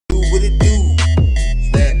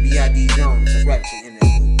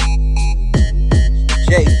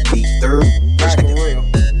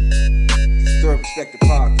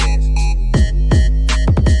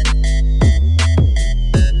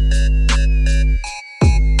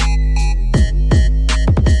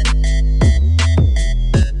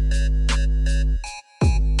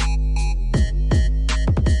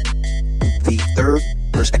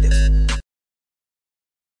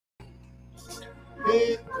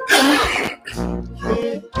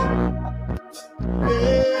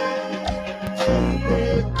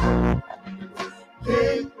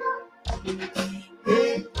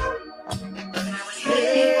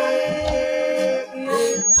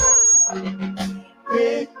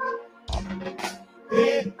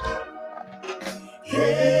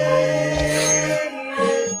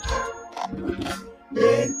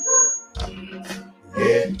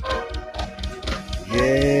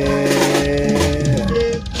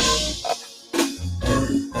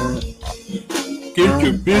Get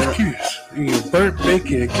your biscuits and your burnt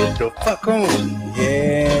bacon and get the fuck on.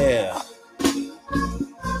 Yeah.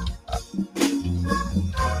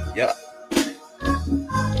 Yep.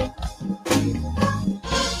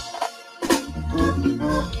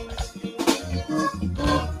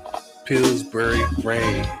 Pillsbury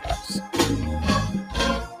Braves.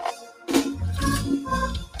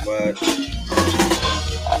 What?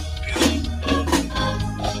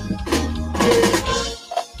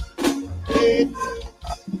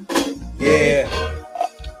 Yeah.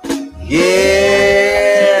 Yeah.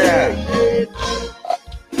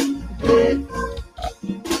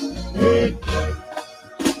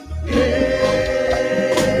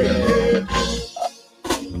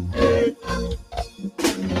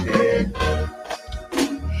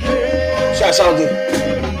 Shouts out to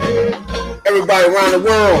everybody around the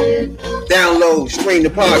world. Download, stream the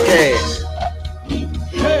podcast.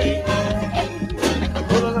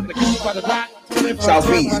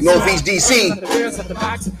 Southeast, Northeast DC.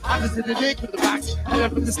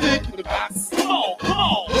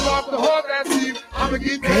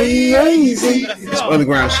 Crazy. It's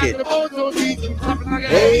underground shit.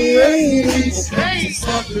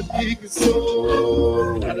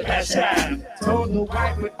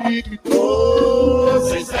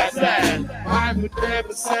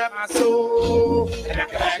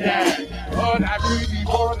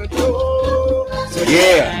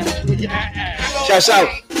 Yeah. Shouts out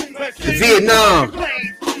to Vietnam,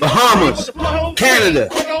 Bahamas, Canada.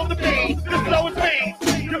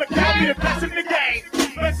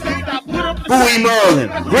 Bowie,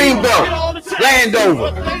 Maryland, Greenbelt,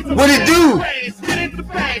 Landover. What it do?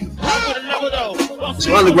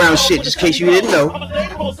 Some underground shit, just in case you didn't know.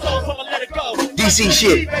 DC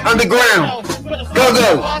shit, underground. Go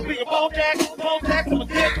go.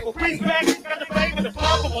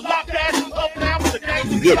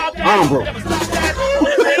 You get arm broke.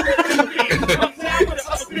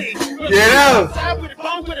 You know,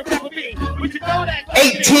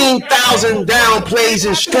 18,000 downplays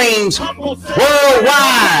and streams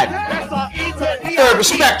worldwide. Third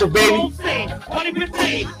perspective, baby.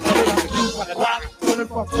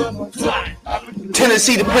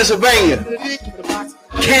 Tennessee to Pennsylvania,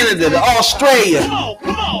 Canada to Australia.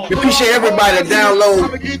 We appreciate everybody that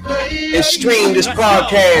download and stream this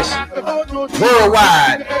podcast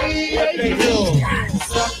worldwide.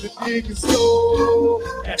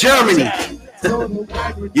 Germany,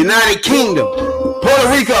 United Kingdom, Puerto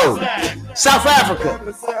Rico, South Africa.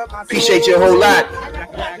 Appreciate you a whole lot.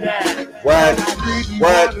 What?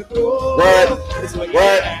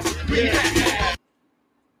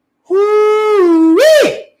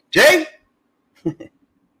 Woo-wee! Jay?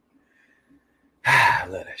 I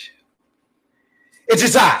love that shit. It's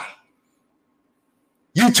just I.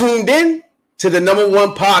 You tuned in to the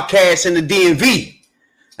 #1 podcast in the DMV.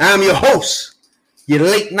 I'm your host, your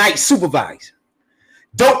late night supervisor,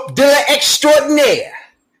 dope dealer extraordinaire,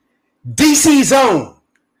 DC's own,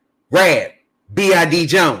 Rad, B.I.D.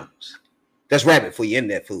 Jones. That's Rabbit for your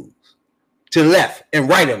internet fools. To the left and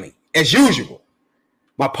right of me, as usual,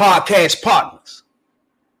 my podcast partners,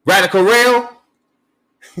 Radical Rail,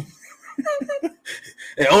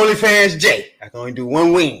 and OnlyFans J. I can only do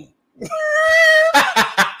one wing.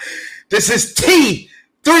 This is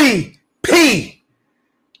T3P.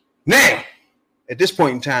 Now, at this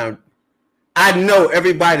point in time, I know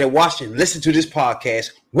everybody that watched and listened to this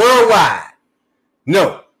podcast worldwide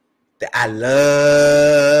know that I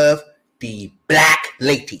love the black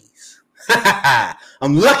ladies.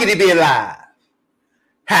 I'm lucky to be alive.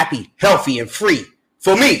 Happy, healthy, and free.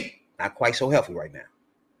 For me, not quite so healthy right now.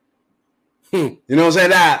 You know what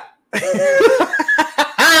I'm saying?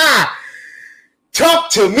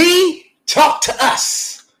 Talk to me, talk to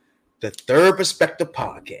us. The Third Perspective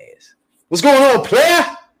Podcast. What's going on, player?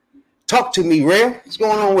 Talk to me, Rail. What's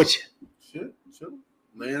going on with you? Shit.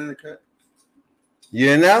 Laying in the cut.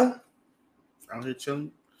 You know? Out here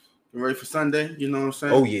chilling. Getting ready for Sunday. You know what I'm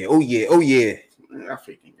saying? Oh, yeah. Man, I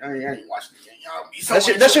ain't watching the game. Y'all be so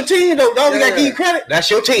That's your team, though. Dog, you got to give you credit. That's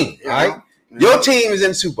your team, all right? Your team is in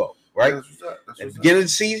the Super Bowl, right? That's what's up. At the beginning of the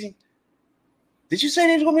season. Did you say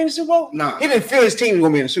they was going to be in the Super Bowl? Nah. He didn't feel his team was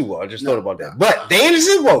going to be in the Super Bowl. I just thought about that. But they in the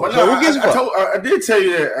Super Bowl. Well, so no, who gives a fuck? I did tell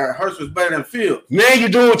you that Hurts was better than Fields. Man, you're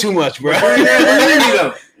doing too much, bro. You're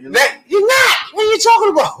not. You're not. What are you talking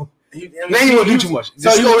about? Man, you want to do too much.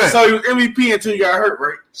 So you was MVP until you got hurt,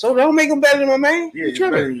 right? So don't make him better than my man. Yeah,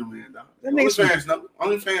 you're better than your man, dog. OnlyFans, no.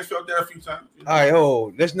 OnlyFans felt that a few times. You know? All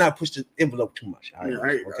right, let's not push the envelope too much. All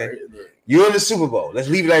right, okay. Right. You're in the Super Bowl. Let's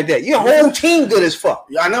leave it like that. Your whole team good as fuck.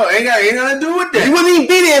 Yeah, I know. Ain't nothing to do with that. You wouldn't even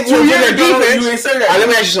be there for that defense. You ain't say that. All right, let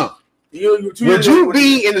me ask you something. Would you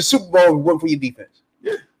be in the Super Bowl if it wasn't for your defense?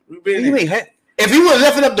 Yeah. You mean, if he would have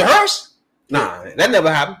left it up to Hurst? Nah, that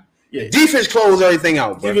never happened. Yeah. Defense closed everything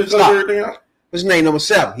out, bro. Defense closed everything out? What's his name? Number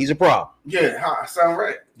 7. He's a problem. Yeah, sound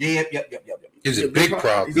right. Yep. He's a big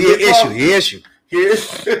problem. He an issue.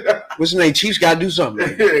 Yes. What's his name? Chiefs got to do something.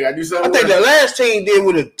 Yeah, they got to do something. I think the last team did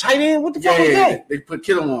with a tight end. What the fuck was that? They put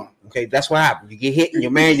Kittle on. Okay, that's what happened. You get hit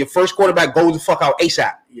and your first quarterback goes the fuck out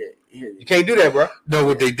ASAP. Yeah. You can't do that, bro. No,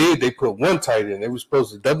 what they did, they put one tight end. They were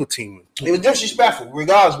supposed to double team him. It was disrespectful,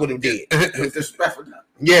 regardless of what it did. It's disrespectful.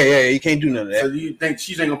 Yeah, you can't do none of that. So you think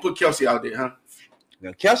she's ain't gonna put Kelsey out there, huh?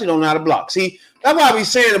 Now, Kelsey don't know how to block. See, that's why I be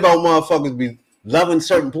saying about motherfuckers be loving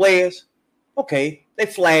certain players. Okay, they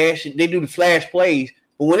flash, they do the flash plays,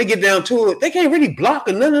 but when they get down to it, they can't really block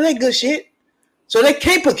or none of that good shit. So they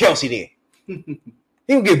can't put Kelsey there.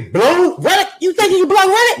 He will get blown. Reddick, you think he can block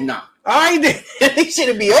Reddick? Nah. All right, then. He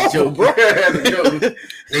should be open, bro.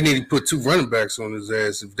 They need to put 2 running backs on his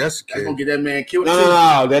ass if that's the case. That's gonna get that man killed.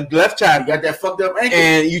 No, that left tackle. Got that fucked up ankle.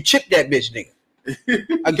 And you chip that bitch, nigga.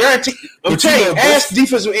 I guarantee. I'm telling you, ass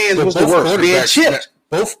defensive ends was the worst. Being chipped.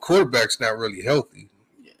 Both quarterbacks not really healthy.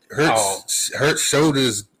 Hurts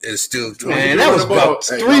shoulders is still. Man, that was about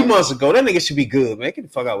 3 months ago. That nigga should be good, man. Get the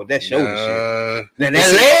fuck out with that shoulder shit. Now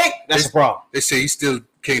that leg, that's a problem. They say he still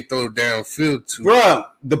can't throw downfield too. Bro,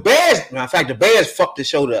 the Bears. Matter of fact, the Bears fucked the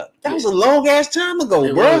shoulder up. That was a long ass time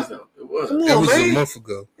ago, bro. It was. Come on, that was man. a month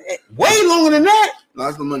ago. Way longer than that. No,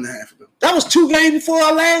 that's a month and a half ago. That was 2 games before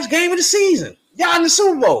our last game of the season. Y'all in the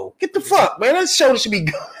Super Bowl. Get the fuck, man. That shoulder should be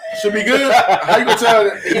good. Should be good. How you gonna tell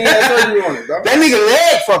that he ain't had surgery on it, dog? That nigga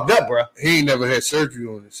leg fucked up, bro. He ain't never had surgery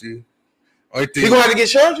on it, see. He gonna have to get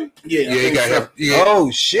surgery? Yeah, he got help. Yeah.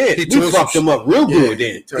 Oh shit. We fucked him up real good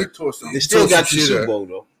then. They still got the Super Bowl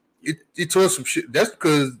though. He tore some shit. That's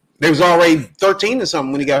because they was already 13 or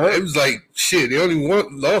something when he got hurt. It was like shit. They only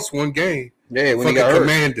lost 1 game. Yeah, when he got hurt.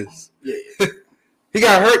 Commanders. Yeah. He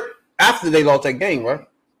got hurt after they lost that game, right?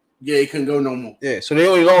 Yeah, he couldn't go no more. Yeah, so they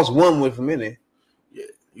only lost 1 with him in there. Yeah,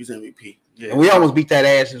 he was MVP. Yeah, and we almost beat that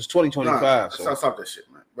ass. It was 2025. Nah, stop that shit,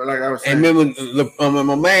 man. But like I was saying, and remember,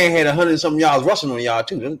 my man had 100-something yards rushing on y'all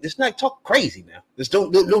too. It's not talk crazy now. Just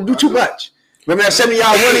don't do too much. Remember that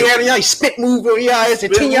 70-yard run he had on y'all? He spit move on y'all. It's a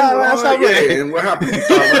 10-yard. Stop playing. And what happened?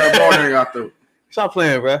 That ball ain't got through. Stop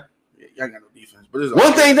playing, bro. Yeah, y'all got no defense. But it's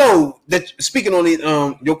one thing though, that speaking on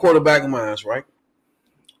the your quarterback of mine, right?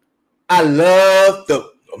 I love the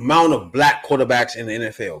amount of black quarterbacks in the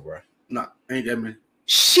NFL, bro. Nah, ain't that many.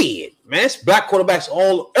 Shit, man, it's black quarterbacks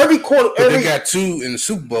every quarter. They got 2 in the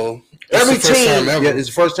Super Bowl. Every team, it's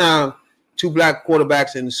the first time 2 black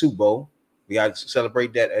quarterbacks in the Super Bowl. We got to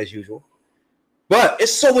celebrate that as usual. But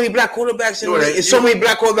it's so many black quarterbacks in there. It's so many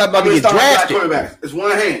black quarterbacks about to get drafted. It's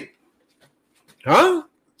one hand. Huh?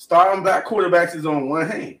 Starting black quarterbacks is on one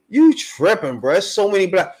hand. You tripping, bro? It's so many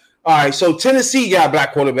black. All right, so Tennessee got a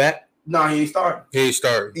black quarterback. No, he ain't starting. He ain't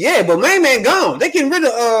starting. Yeah, but man gone. They getting rid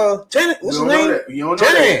of what's his name? You don't know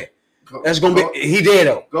that. That's gonna be he did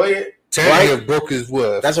though. Go ahead. Tannehill broke his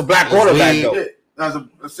what? That's a black quarterback though.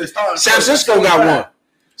 San Francisco got one.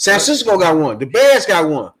 San Francisco got one. The Bears got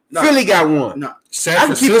one. No. Philly got one. No. San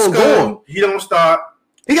Francisco, keep on going. He don't start.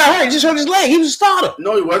 He got hurt. He just hurt his leg. He was a starter.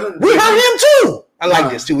 No, he wasn't. We heard him too. I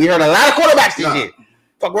like this too. We heard a lot of quarterbacks this year.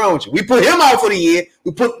 Fuck wrong with you. We put him out for the year.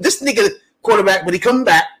 We put this nigga quarterback, but he coming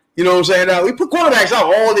back. You know what I'm saying? We put quarterbacks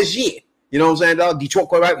out all this year. You know what I'm saying? Detroit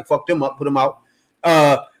quarterback, we fucked him up, put him out.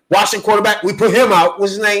 Washington quarterback, we put him out.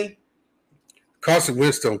 What's his name? Carson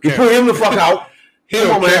Wentz don't count. We put him the fuck out. He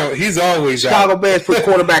don't count. He's always Chicago Bears put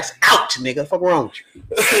quarterbacks out, nigga. Fuck wrong with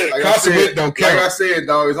you. Carson Wentz don't count. Like I said,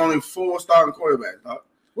 dog, it's only 4 starting quarterbacks, dog.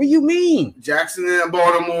 What do you mean? Jackson in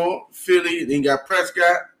Baltimore, Philly, then you got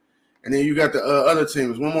Prescott, and then you got the other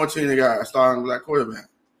teams. One more team that got a starting black quarterback.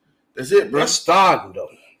 That's it, bro. That's starting, though.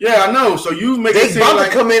 Yeah, I know. So you make it seem like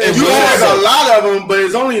come in and you have a lot of them, but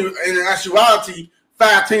it's only in actuality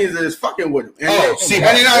 5 teams that is fucking with them. And and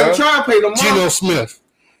they're not even trying to pay them. Geno Smith.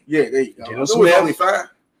 Yeah, there you go. Geno Smith. Only 5.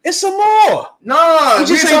 It's some more. No, we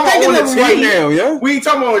just ain't thinking of them right now, yeah. We ain't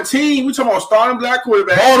talking about a team. We talking about starting black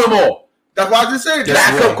quarterback. Baltimore. That's why I just said.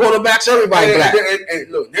 Backup quarterbacks, everybody black. And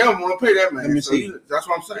look, they don't want to pay that man. Let me see. That's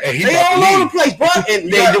what I'm saying. They all over the place, bro.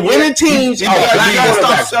 And the winning teams. You gotta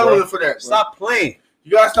stop selling for that. Stop playing.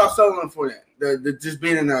 You gotta stop selling for that. The just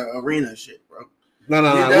being in the arena shit, bro. No.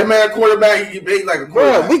 That man quarterback, he big like a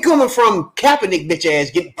quarterback. Bro, we coming from Kaepernick bitch ass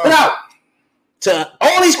getting put out to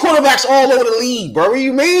all these quarterbacks all over the league, bro. What do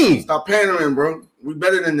you mean? Stop pandering, bro. We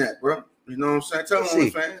better than that, bro. You know what I'm saying? Tell them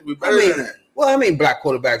fans, we better than that. Well, I mean black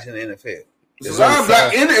quarterbacks in the NFL. There's a lot of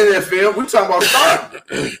black in the NFL. We talking about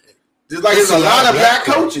starting. Just like there's a lot of black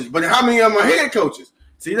coaches, but how many of them are head coaches?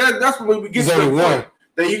 See, that's when we get to the only point. one.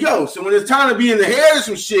 There you go. So when it's time to be in the head of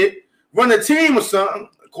some shit, run a team or something,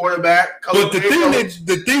 quarterback, coach. But the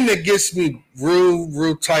thing that gets me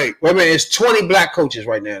real tight. Wait a minute, it's 20 black coaches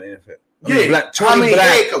right now in the NFL. Yeah, 20 black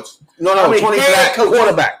head coaches? No, 20 black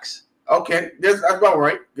quarterbacks. Okay, that's about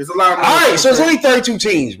right. There's a lot of. All right, so it's only 32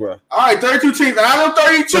 teams, bro. All right, 32 teams. And I am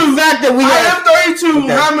 32. The fact that we have 32.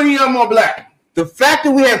 Okay. How many of them are black? The fact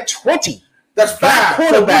that we have 20. That's 5.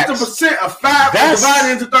 Quarterbacks. So what's the percent of 5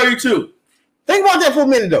 divided into 32? Think about that for a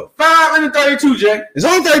minute, though. 5 into 32, Jay. There's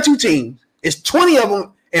only 32 teams. It's 20 of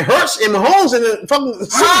them. It hurts and Mahomes in the fucking.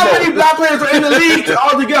 How many black players are in the league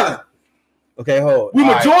altogether? Okay, hold on. We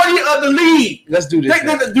majority of the league. Let's do this.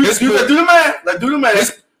 Let's do the math. Let's do the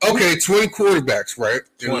math. Okay, 20 quarterbacks, right?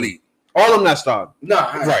 20. All of them not starting. No,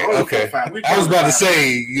 right. Okay. I was about to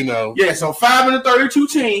say, you know. Yeah, so 5 in the 32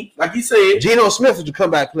 teams, like you said. Geno Smith was the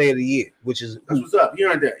comeback player of the year, which is that's what's up.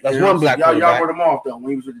 You earned that. That's one black y'all wrote him off though when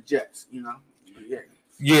he was with the Jets, you know.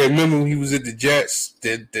 Yeah, remember when he was at the Jets?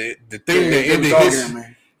 The thing that ended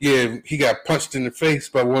his he got punched in the face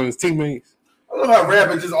by one of his teammates. I love how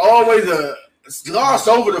rapping just always gloss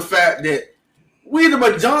over the fact that we the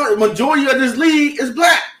majority of this league is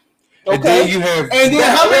black. Okay. And then you have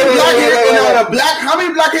how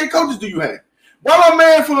many black head coaches do you have? Why my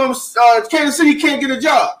man from Kansas City can't get a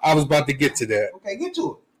job? I was about to get to that. Okay, get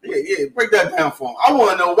to it. Yeah, break that down for him. I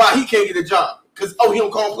want to know why he can't get a job. Because he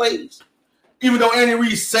don't call plays. Even though Andy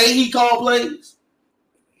Reid say he called plays.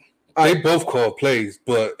 They both call plays,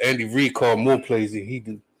 but Andy Reid called more plays than he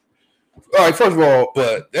did. All right, first of all,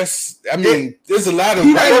 but there's a lot of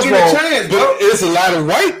there's a lot of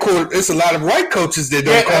white coaches that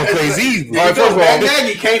don't call plays either. All right, first of all,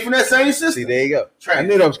 Nagy came from that same system. See, there you go. Trash. I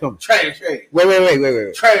knew that was coming. Trash.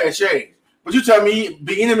 Wait. Trash. But you tell me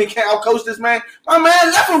Bieniemy can't outcoach this man? My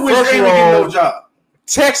man left him with they didn't get no job.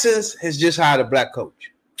 Texas has just hired a black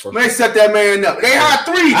coach. Man, set that man up. They hired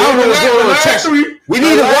 3. We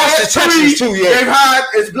need to watch the Texas too. Yeah, they've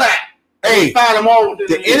hired is black. Hey, find them all the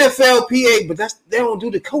NFLPA, but they don't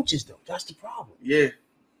do the coaches though. That's the problem. Yeah,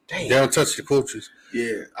 damn. They don't touch the coaches.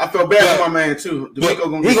 Yeah, I felt bad for my man too. He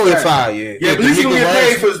gonna get fired. Yeah, but at least he gonna get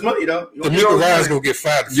paid for his money though. DeMeco Ryans gonna get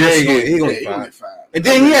fired. He gonna get fired. And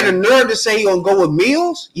then he had the nerve to say he gonna go with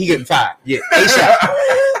Mills. He getting fired. Yeah,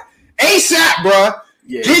 ASAP, bro.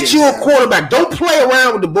 Yeah, get you a quarterback. Don't play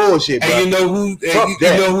around with the bullshit, bro. And you know who? You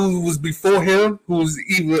know who was before him? Who was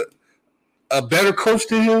even a better coach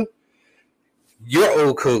than him? Your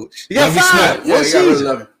old coach. You got fired. One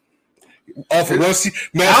season. Off of one season.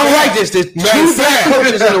 I don't like this. There's 2 black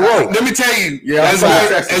coaches in a row. Let me tell you. Yeah, as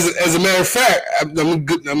a matter of fact, I'm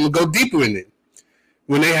gonna go deeper in it.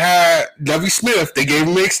 When they hired Lovie Smith, they gave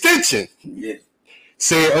him an extension. Yeah.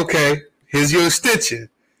 Say, okay, here's your extension.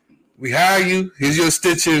 We hire you. Here's your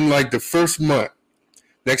extension like the first month.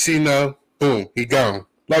 Next thing you know, boom, he gone.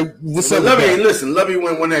 Like, what's up? Lovie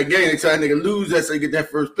won that game. They tried to lose that so he get that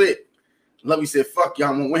first pick. Lovie said, "Fuck y'all,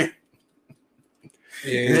 I'm gonna win."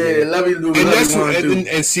 Yeah, Lovie do.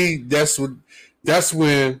 And see, that's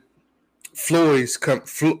when Flores come.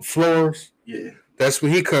 Flores. Yeah, that's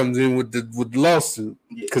when he comes in with the lawsuit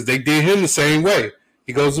because they did him the same way.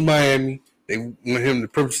 He goes to Miami. They want him to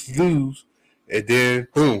purposely lose, and then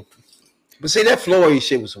boom. But see, that Flores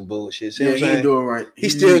shit was some bullshit. See he ain't doing right.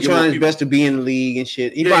 He's still trying his best to be in the league and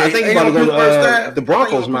shit. I think he's about to go to the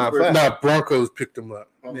Broncos, matter of fact. Nah, Broncos picked him up.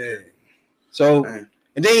 Okay. Yeah. So, and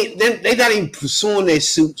they not even pursuing their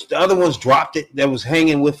suits. The other ones dropped it that was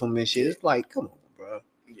hanging with them and shit. It's like, come on, bro.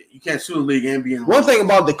 Yeah, you can't sue the league and be in. One thing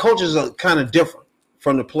about the coaches are kind of different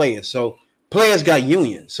from the players. So, players got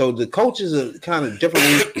unions. So, the coaches are kind of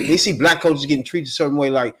different. They see black coaches getting treated a certain way.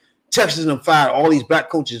 Like, Texas and fired all these black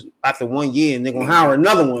coaches after 1 year, and they're going to hire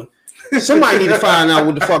another one. Somebody need to find out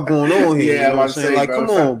what the fuck going on here. Yeah, you know what I'm saying? Like, come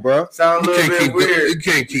on, bro. Sounds a little bit weird. You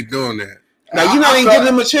can't keep doing that. Now you're not even giving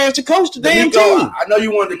them a chance to coach the damn team. I know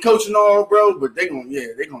you wanted to coach and all, bro, but they gonna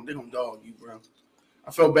dog you, bro.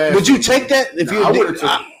 I felt bad. Would you take that if you? I would have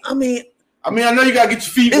taken it. I mean, I know you gotta get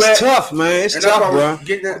your feet wet. It's tough, man. It's tough, bro.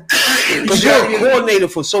 Because you're a coordinator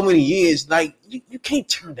for so many years. Like you can't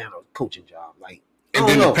turn down a coaching job. Like, and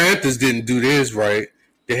then the Panthers didn't do this right.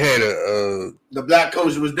 They had the black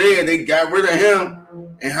coach was there. They got rid of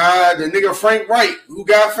him and hired the nigga Frank Wright, who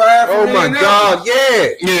got fired. Oh my God,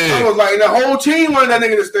 yeah. I was like, the whole team wanted that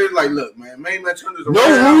nigga to stay. Like, look, man, turn this around.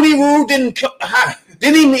 No, Rudy Rule didn't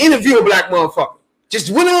even interview a black motherfucker.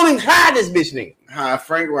 Just went on and hired this bitch nigga. Hi,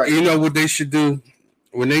 Frank Wright. You know what they should do?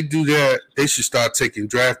 When they do that, they should start taking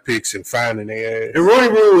draft picks and finding their ass. And Rudy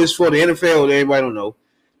Rule is for the NFL. That everybody don't know.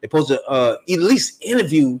 They're supposed to at least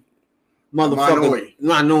interview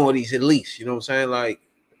minorities at least. You know what I'm saying? Like,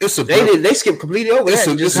 They skipped completely over. It's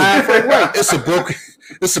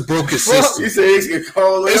a broken system. You say he's gonna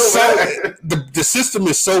call it. The system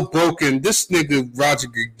is so broken. This nigga Roger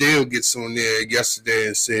Goodell gets on there yesterday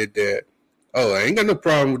and said that, I ain't got no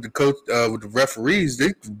problem with the coach, with the referees.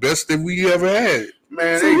 They the best that we ever had.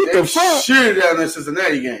 Man, so they shit down in the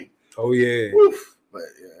Cincinnati game. Oh yeah. Oof. But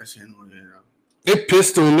yeah, that shit on there. They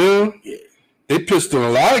pissed on them. Yeah. They pissed on a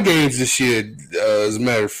lot of games this year. As a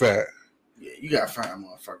matter of fact. Yeah, you gotta find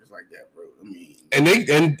motherfuckers like that, bro. I mean, and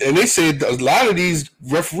they said a lot of these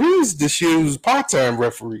referees this year was part-time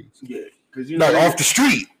referees. Yeah, because like off the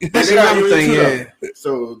street. That's another thing. Yeah.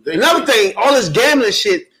 So another thing, all this gambling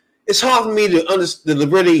shit. It's hard for me to understand,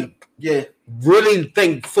 really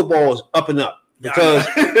think football is up and up because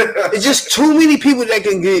it's just too many people that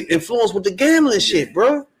can get influenced with the gambling shit,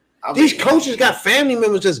 bro. These coaches got family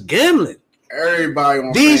members just gambling. Everybody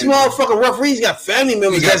on these motherfucking referees got family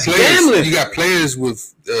members that's gambling. You got players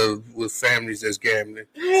with families that's gambling.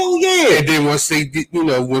 Hell yeah! And then once they get,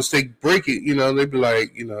 once they break it, they be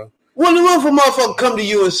like, What if a motherfucker come to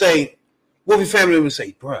you and say, what if your family would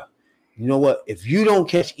say, bro? You know what? If you don't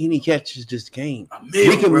catch any catches this game,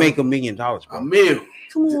 we can make $1 million, bro. $1 million.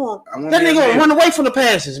 Come on. That nigga gonna run away from the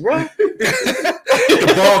passes, bro.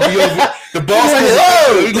 The ball be over. The ball's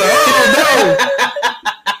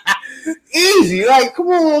no. Easy. Like, come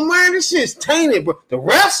on, man. This shit's tainted, bro. The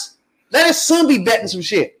refs, let his son be betting some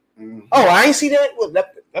shit. Mm-hmm. Oh, I ain't see that.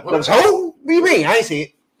 That was who? What do you mean? I ain't see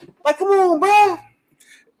it. Like, come on, bro.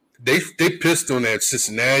 They pissed on that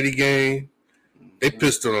Cincinnati game. They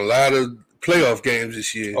pissed on a lot of playoff games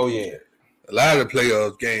this year. Oh, yeah. A lot of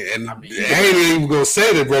playoff games. And I ain't even going to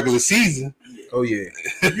say the regular season. Oh, yeah.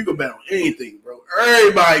 You can bet on anything, bro.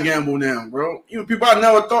 Everybody gamble now, bro. Even people I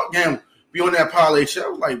never thought gamble be on that parlay shit. I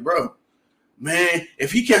was like, bro, man,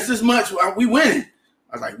 if he catches this much, we winning.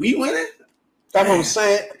 I was like, we winning? That's what I'm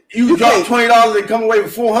saying. You drop $20 and come away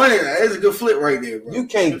with $400. That's a good flip right there, bro. You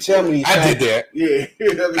can't tell me. I did that. Yeah.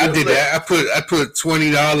 I did that. I put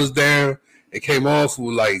 $20 down. It came off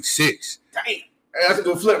with like 6. Dang. That's a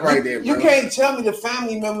good flip right there, bro. You can't tell me the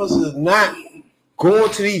family members is not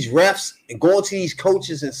going to these refs and going to these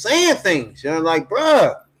coaches and saying things. Like,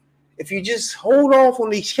 bruh, if you just hold off on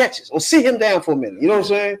these catches or sit him down for a minute. You know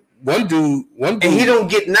what I'm saying? One dude. And he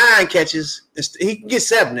don't get 9 catches. He can get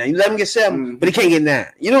 7 now. You let him get 7, but he can't get 9.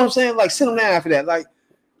 You know what I'm saying? Like, sit him down after that. Like,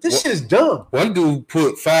 this shit is dumb. One dude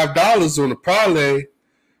put $5 on the parlay.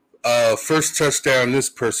 First touchdown this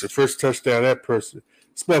person, first touchdown that person.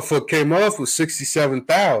 This motherfucker came off with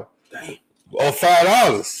 $67,000 or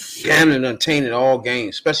 $5. Gambling untainted all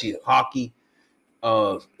games, especially hockey,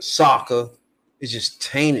 soccer. It's just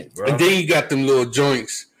tainted, bro. And then you got them little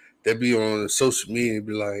joints that be on social media and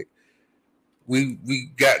be like, we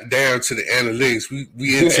got down to the analytics. We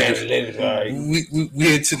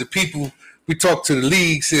into the people. We talk to the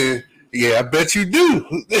leagues and yeah, I bet you do.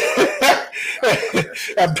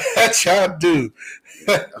 I bet y'all do.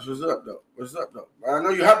 That's what's up, though. What's up, though? I know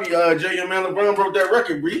you happy, Jay. Your man LeBron broke that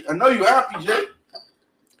record, B. I know you happy, Jay.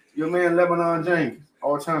 Your man Lebanon James,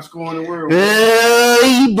 all-time scorer in the world.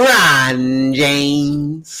 LeBron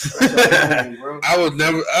James. Name, bro. I would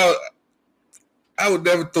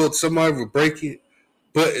never thought somebody would break it,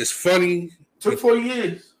 but it's funny. Took 4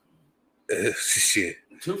 years. Shit.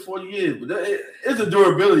 Took 4 years, but it's a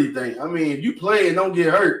durability thing. I mean, if you play and don't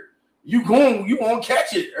get hurt, you won't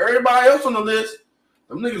catch it. Everybody else on the list,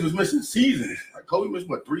 them niggas was missing seasons. Like Kobe missed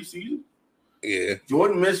 3 seasons? Yeah.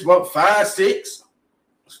 Jordan missed 5, 6.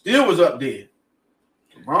 Still was up there.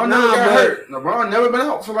 LeBron never got hurt. LeBron never been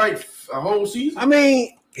out for like a whole season. I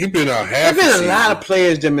mean, he been out half. There's been a lot of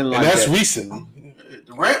players that been like and that's that. recently.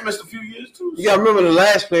 Durant missed a few years too. You gotta remember the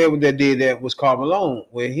last player that did that was Karl Malone,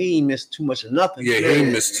 where he missed too much of nothing. Yeah, he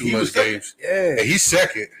missed too much games. Yeah, and he's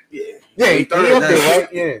second. Yeah, he third up there,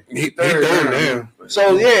 right? Yeah, he third now.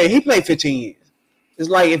 So yeah, he played 15 years. It's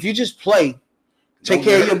like if you just play, take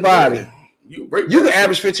care of your body. You can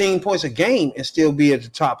average 15 points a game and still be at the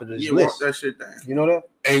top of this list. Walk that shit down. You know that?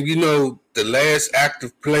 And the last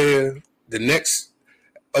active player,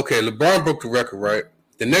 LeBron broke the record, right?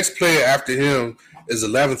 The next player after him is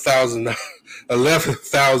 11,000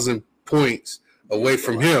 points away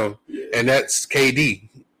from him, and that's KD.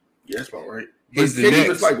 Yeah, that's about right. He's the KD next.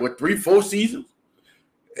 was like 3-4 seasons.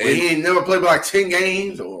 He ain't never played like 10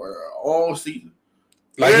 games or all season.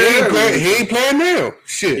 Like he ain't playing now.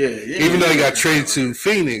 Shit. Yeah, even though he got traded to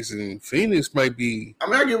Phoenix, and Phoenix might be. I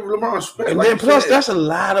mean, I give LeBron respect. And then plus, that's a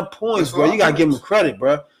lot of points, bro. You gotta give him credit,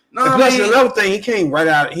 bro. No, and plus another thing, he came right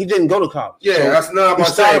out. He didn't go to college. Yeah, so that's not about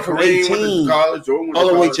started from 18 college, all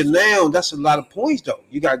the way to now. That's a lot of points, though.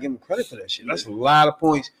 You gotta give him credit for that shit. That's a lot of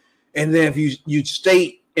points. And then if you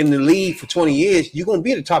stay in the league for 20 years, you're gonna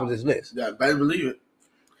be at the top of this list. Yeah, better believe it.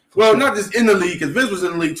 Well, not just in the league, because Vince was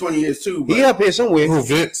in the league 20 years too. But He up here somewhere. Who,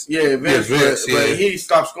 Vince? yeah, Vince, but he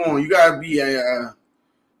stopped scoring. You gotta be at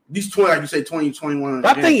least 20, like you say, 20, 21.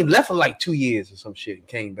 But I think he left for like 2 years or some shit and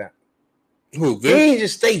came back. Who, He Vince? ain't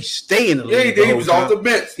just stay in the Yeah, league. he the did. He whole was off the time.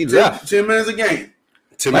 bench. He left. 10 minutes a game.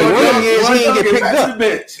 To Like me, one of them years, he ain't get picked back up. to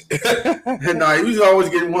the bench. No, he was always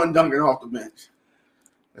getting one dunking off the bench.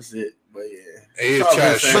 That's it. But yeah. They That's all try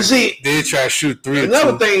I'm to saying. But see, they try to shoot 3 or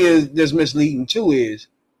another 2. thing is that's misleading too is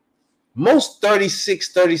most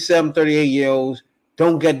 36, 37, 38-year-olds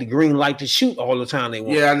don't get the green light to shoot all the time they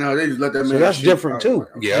want. Yeah, I know. They just let that man So that's shoot. different too.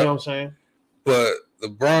 Yeah. You know what I'm saying? But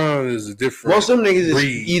LeBron is a different. Most of them niggas is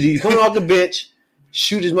breed. either you come off the bench,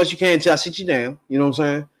 shoot as much as you can until I sit you down. You know what I'm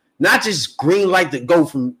saying? Not just green light to go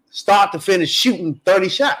from start to finish shooting 30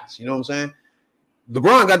 shots. You know what I'm saying?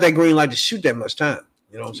 LeBron got that green light to shoot that much time.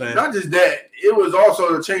 You know what I'm saying? Not just that, it was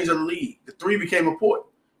also the change of the league. The three became important.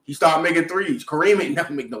 He started making threes. Kareem ain't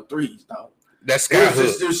never make no threes, dog. That's It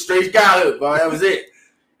was just straight skyhook, bro. That was it.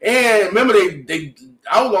 And remember, they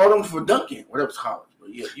outlawed him for dunking. Whatever it's called.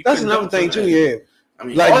 But yeah, you That's couldn't another dunk thing for too. that. Yeah, I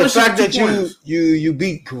mean, like all the this shit fact was that 2 pointers. you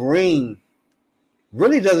beat Kareem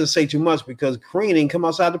really doesn't say too much because Kareem didn't come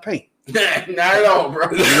outside the paint. Not at all, bro.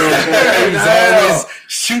 You know what I'm saying? Not at all.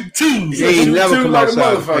 shoot twos. He ain't shoot never two come like a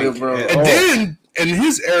outside the motherfucker, paint, bro. at And all. then in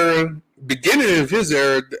his era, beginning of his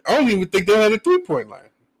era, I don't even think they had a 3-point line.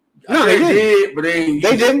 No, they they did, but they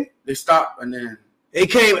didn't. They stopped and then It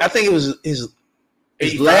came. I think it was his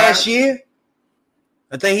 85. last year.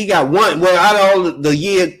 I think he got one. Well, out of all the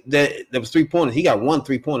year that was 3-pointers, he got one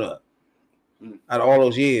 3-pointer up. Out of all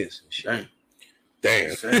those years. Dang.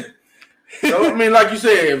 Damn. So I mean, like you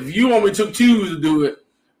said, if you only took twos to do it,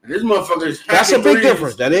 and this motherfucker's That's a big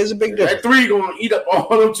difference. That is a big That difference. three gonna eat up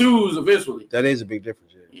all them twos eventually. That is a big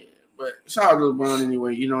difference. Yeah. Yeah, but shout out to LeBron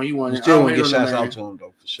anyway. You know he won. You it. I still don't want to hate get on the shots man. out to him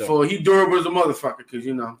though, for sure. For he durable as a motherfucker, because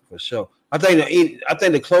you know. For sure. I think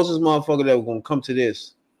the closest motherfucker that was gonna come to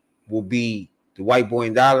this will be the white boy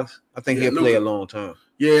in Dallas. I think Yeah, he'll play Luka. a long time.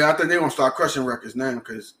 Yeah, I think they're gonna start crushing records now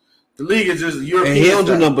because the league is just European. And he don't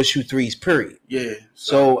do style. nothing but shoot threes, period. Yeah.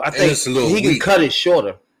 So I think it's a little he can weak. cut it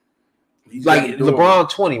shorter. he's Like gotta do it. LeBron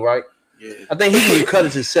 20, right? Yeah. I think he can cut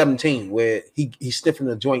it to 17, where he's sniffing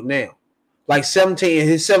the joint now. Like 17 in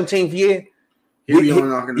his 17th year. He'll be on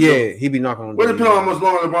knocking the door. Yeah, he be knocking on the Well, door. depending on how much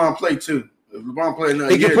longer LeBron play too. If LeBron play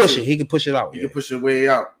another He can year push too, it. He can push it out. He Yeah. can push it way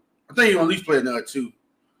out. I think he gonna at least play another 2.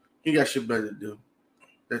 He got shit better to do.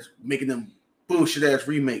 That's making them bullshit ass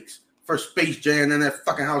remakes. First Space Jam and that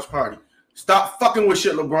fucking house party. Stop fucking with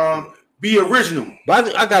shit, LeBron. Be original.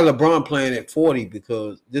 But I got LeBron playing at 40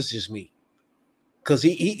 because this is just me. Because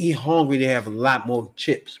he hungry to have a lot more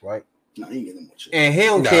chips, right? Nah, he ain't getting no more shit. And he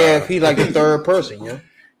don't Nah. care if he like the third person, yeah.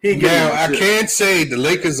 He ain't getting no Now, more I shit. can say the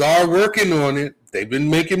Lakers are working on it. They've been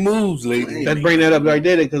making moves lately. Let's bring that up right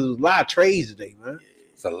there because there's a lot of trades today, man.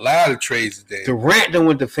 It's a lot of trades today. Durant done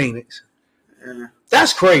went to Phoenix. Yeah.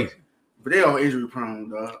 That's crazy. But they all injury prone,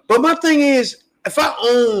 dog. But my thing is, if I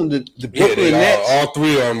own the Yeah, Brooklyn they Nets, all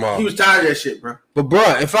 3 of them are. He was tired of that shit, bro. but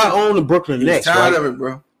bruh, if I own the Brooklyn He was Nets, tired right, of it,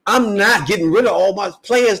 bro. I'm not getting rid of all my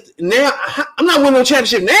players now. I'm not winning no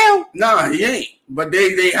championship now. Nah, he ain't. But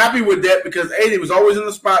they happy with that because A, they was always in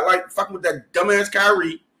the spotlight fucking with that dumbass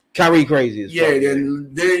Kyrie. Kyrie crazy as Yeah, fuck.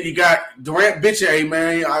 then you got Durant bitching, hey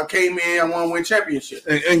man, I came in, I want to win championship.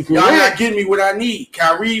 And Y'all Durant, not getting me what I need.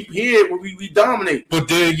 Kyrie here, we dominate. But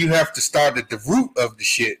then you have to start at the root of the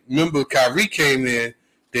shit. Remember, Kyrie came in,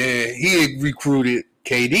 then he had recruited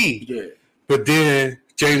KD. Yeah. But then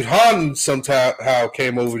James Harden somehow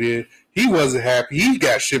came over there. He wasn't happy. He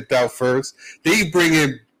got shipped out first. Then you bring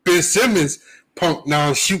in Ben Simmons, punk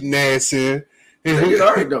non-shooting ass in. They did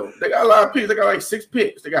all right, though. They got a lot of picks. They got like 6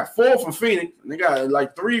 picks. They got 4 from Phoenix. And they got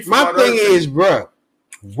like 3 from my all the thing other is, teams. bruh,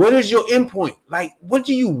 what is your endpoint? Like, what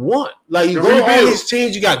do you want? Like, you The go to all rebuild. these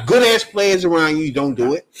teams, you got good ass players around you, you don't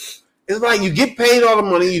do it. It's like you get paid all the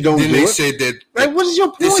money, you don't Then do they it. said that Like, what is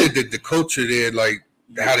your they point? said that the culture there, like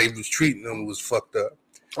how they was treating them, was fucked up.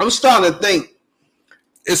 I'm starting to think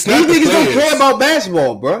It's these not the niggas don't players. care about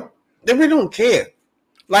basketball, bruh. They really don't care.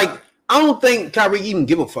 Like, I don't think Kyrie even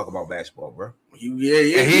give a fuck about basketball, bruh.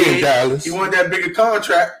 Yeah. And he in Dallas. He wanted that bigger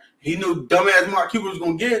contract. He knew dumbass Mark Cuban was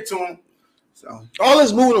going to give it to him. So All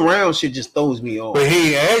this moving around shit just throws me off. But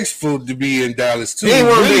he ain't asked for to be in Dallas too. He He ain't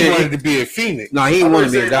wanna be really in- wanted to be in Phoenix. No, he I didn't want to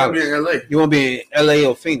would be say in he wanna Dallas. be in LA. You want to be in LA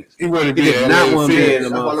or Phoenix? He wanted to He be did in not LA wanna be Phoenix. in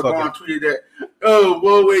That's why motherfucker. LeBron tweeted that, oh,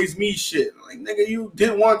 woe is me shit. Like, nigga, you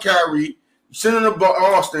didn't want Kyrie. You sent him to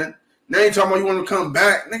Austin. Now you talking about you want to come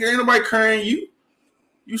back. Nigga, ain't nobody carrying you.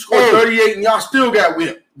 You scored 38 and y'all still got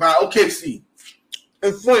whipped by OKC.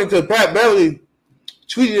 It's funny because Pat Beverly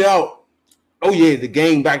tweeted out, "Oh yeah, the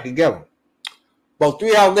gang back together." About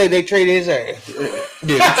 3 hours later, they traded his ass. Yeah,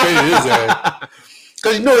 they traded his ass.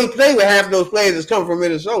 Because you know he played with half those players that's come from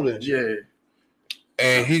Minnesota. Yeah.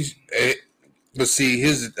 And but see,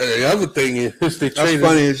 the other thing is That's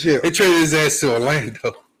funny as shit. They traded his ass to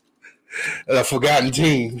Orlando, a forgotten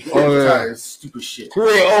team. Oh yeah, stupid shit.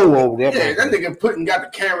 Corey Owo, that nigga got the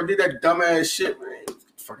camera, did that dumbass shit, man. Get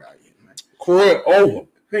the fuck out of here, man. Corey Owo.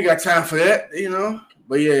 He ain't got time for that, you know.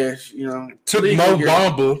 But yeah, you know, took Mo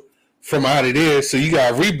Bamba from out of there, so you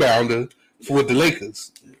got a rebounder with the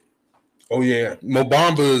Lakers. Oh yeah, Mo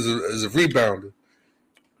Bamba is a rebounder.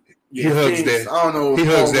 Yeah, he hugs that. I don't know. He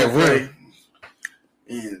hugs that rim.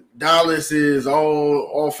 And Dallas is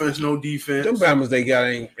all offense, no defense. Them Bama's they got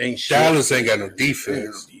ain't shit. Dallas ain't got no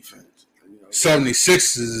defense. You know,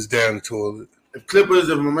 76ers is down the toilet. If Clippers,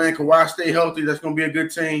 if my man Kawhi stay healthy, that's gonna be a good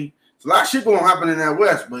team. It's a lot of shit gonna happen in that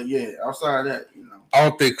West, but yeah, outside of that, you know. I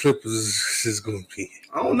don't think Clippers is gonna be.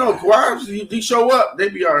 I don't know. Kawhi, he show up, they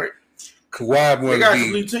be all right. Kawhi want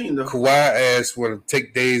to be. Team, though. Kawhi ass want to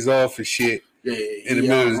take days off and shit. Yeah, in the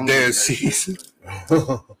middle of the damn season.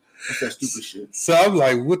 That's that stupid shit. So I'm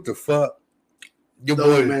like, what the fuck? Your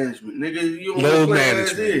load management, nigga. You don't load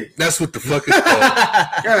management. That's what the fuck is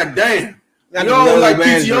called. God damn. You don't like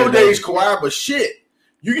PTO days, Kawhi, but shit,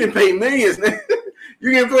 you can pay millions, nigga.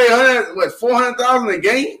 You can play 400,000 a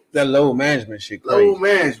game. That load management shit. Crazy. Load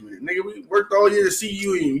management, nigga. We worked all year to see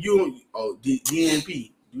you and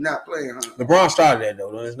DNP. You not playing, huh? LeBron started that though.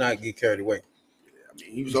 Let's not get carried away. I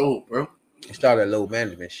mean, he was old, bro. He started that load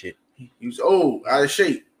management shit. He was old, out of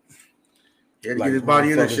shape. He had to get his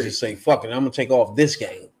body in that shape. Just say, "Fuck it, I'm gonna take off this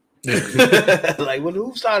game." Like, well,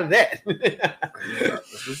 who started that?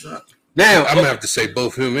 That's what's up. Now I'm gonna have to say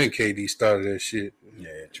both him and KD started that shit. Yeah,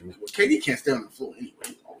 true. Well, KD can't stay on the floor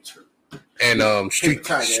anyway. And Street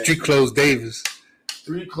Clothes Davis.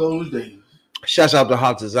 Street Clothes Davis. Shouts out to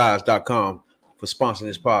HotDesires.com for sponsoring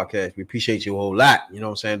this podcast. We appreciate you a whole lot. You know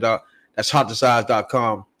what I'm saying, dog? That's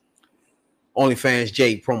HotDesires.com. OnlyFans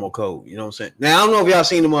J promo code. You know what I'm saying? Now I don't know if y'all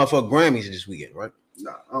seen the motherfucking Grammys this weekend, right?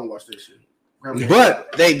 Nah, I don't watch this shit.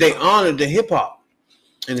 But they honored the hip hop.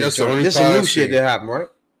 And this is some new shit that happened, right?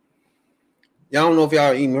 Y'all don't know if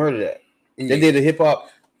y'all even heard of that. Yeah. They did the hip hop.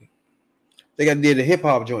 They did the hip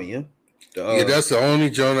hop joint, yeah. Yeah, that's the only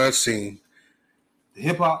joint I've seen. The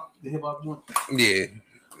hip hop joint. Yeah,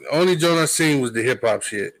 the only joint I seen was the hip hop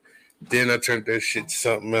shit. Then I turned that shit to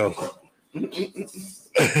something else.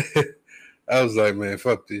 I was like, man,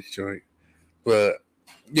 fuck this joint. But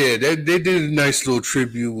yeah, they did a nice little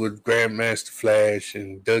tribute with Grandmaster Flash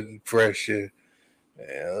and Dougie Fresh.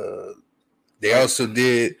 They also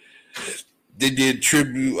did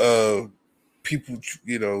tribute people,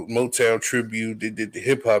 you know, Motown tribute. They did the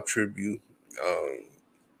hip hop tribute.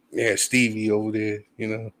 They had Stevie over there, you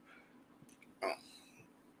know.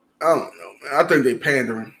 I don't know, man. I think they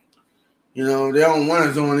pandering. You know, they don't want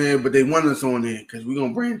us on there, but they want us on there because we're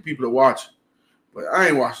gonna bring people to watch. But I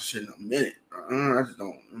ain't watching shit in a minute. I just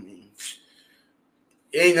don't. I mean,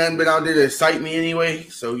 it ain't nothing been out there to excite me anyway.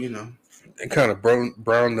 So you know, they kind of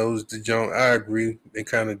brown nosed the junk. I agree. They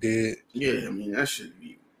kind of did. Yeah, I mean that should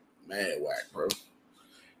be mad whack, bro.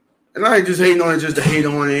 And I ain't just hating on it just to hate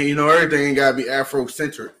on it. You know, everything ain't gotta be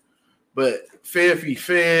Afrocentric. But fair be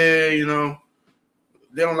fair, you know.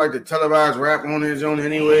 They don't like the televised rap on their zone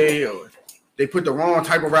anyway, or they put the wrong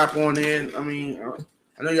type of rap on there. I mean,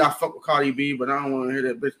 I know y'all fuck with Cardi B, but I don't want to hear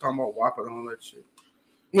that bitch talking about WAP and all that shit.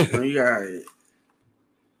 You know, you got,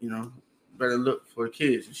 you know, better look for the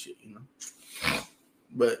kids and shit, you know.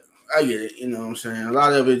 But I get it, you know what I'm saying? A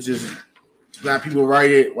lot of it just black people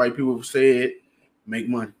write it, white people say it, make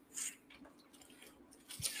money.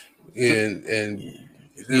 And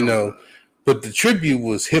you know, but the tribute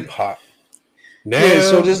was hip hop. Now,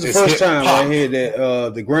 so this is the first time I hear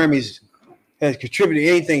that the Grammys has contributed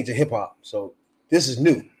anything to hip hop. So this is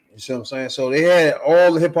new. You see what I'm saying? So they had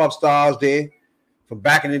all the hip hop stars there from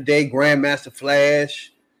back in the day. Grandmaster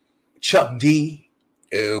Flash, Chuck D,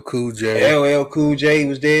 LL Cool J. LL Cool J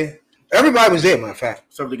was there. Everybody was there, matter of fact.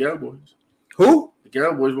 Some of the Ghetto Boys. Who? The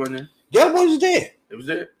Ghetto Boys wasn't there. Ghetto Boys was there. It was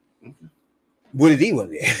there. Okay. Woody D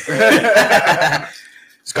wasn't there.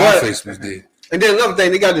 Scarface was there. And then another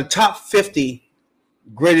thing, they got the top 50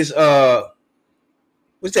 greatest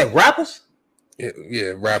what's that, rappers?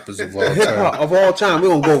 Yeah, rappers of all time. Of all time. We're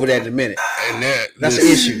gonna go over that in a minute. And that's an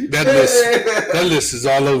issue. That list is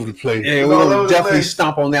all over the place. Yeah, we're gonna definitely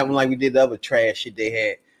stomp on that one like we did the other trash shit they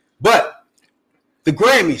had. But the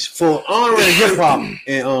Grammys for honoring hip hop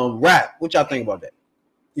and rap, what y'all think about that?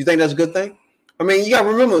 You think that's a good thing? I mean, you gotta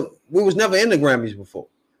remember, we was never in the Grammys before.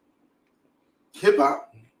 Hip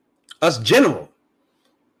hop. Us general.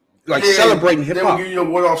 like celebrating hip They would hop. give you an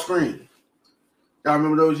award off screen. Y'all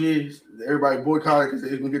remember those years? Everybody boycotted because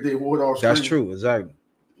they was gonna get their award off screen. That's true, exactly.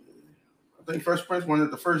 I think Fresh Prince won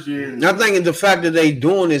it the first year. And I think the fact that they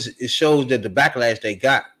doing this, it shows that the backlash they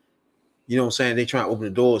got. You know what I'm saying? They trying to open the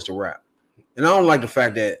doors to rap, and I don't like the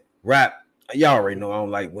fact that rap. Y'all already know I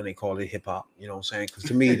don't like when they call it hip hop. You know what I'm saying? Because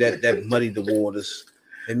to me that muddied the waters.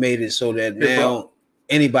 It made it so that now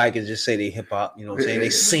anybody can just say they hip hop. You know what I'm saying? They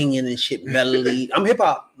singing and shit melody. I'm hip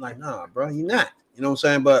hop. I'm like, nah, bro, you're not. You know what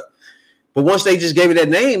I'm saying? But once they just gave it that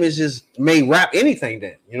name, it's just made rap anything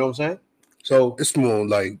then. You know what I'm saying? So it's more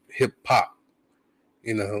like hip hop,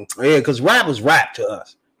 you know. Yeah, because rap was rap to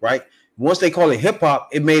us, right? Once they call it hip hop,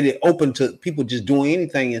 it made it open to people just doing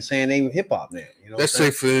anything and saying they were hip hop now. You know, let's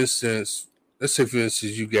say for instance,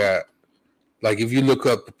 you got, like, if you look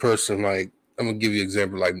up the person, like, I'm gonna give you an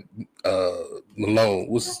example, like Malone.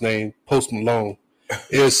 What's his name? Post Malone.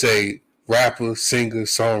 It'll say rapper, singer,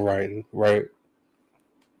 songwriter, right?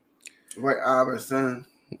 Right, Iverson.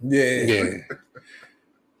 Yeah.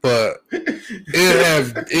 But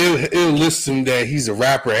it'll list him that he's a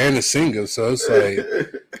rapper and a singer, so it's like,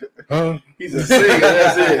 huh? He's a singer.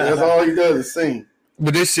 That's it. That's all he does is sing.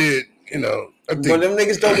 But this shit, you know, I think, but them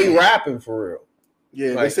niggas don't be rapping for real.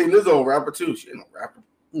 Yeah, Like, they say Lizzo a rapper too. She ain't no rapper.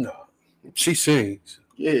 No, she sings.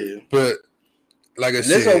 Yeah, But like I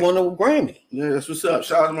Lizzo said, won a Grammy. yeah, that's what's up.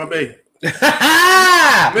 Shout out to my baby.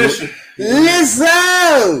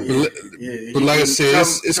 Lizzo. but like I said,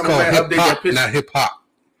 it's called hip hop, not hip hop.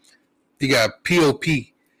 You got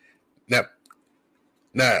P.O.P. Not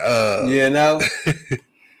You know. Hey,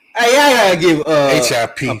 I gotta give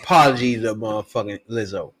H.I.P. apology to motherfucking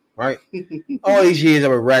Lizzo, right? All these years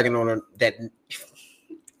I've been ragging on her.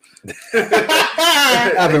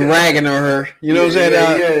 I've been ragging on her. You know what I'm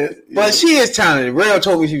saying? But she is talented. Rail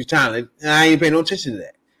told me she was talented, and I ain't paying no attention to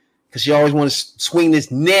that because she always want to swing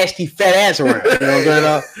this nasty fat ass around. You know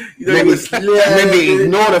what I'm saying? Maybe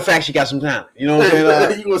ignore the fact she got some talent. You know what I'm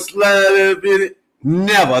saying? You gonna slide up in it?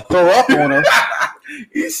 Never throw up on her.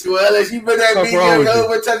 You swell. She put that video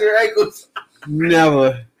over, touch her ankles.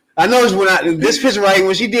 Never. I noticed when this picture right here,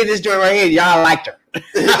 when she did this joint right here, y'all liked her.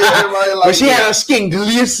 But she had her skin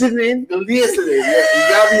glistening. Glistening. Yeah, you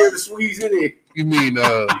gotta be able to squeeze in it. You mean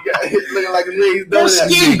Looking like a glazed Her donut.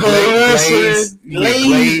 skin glistening.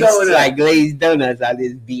 Glazed donut. Like glazed donuts out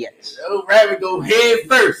this bitch. Oh, rabbit go head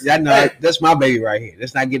first. I know that's my baby right here.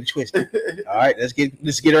 Let's not get it twisted. All right, let's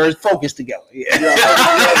get her focused together. Yeah.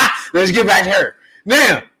 Let's get back to her.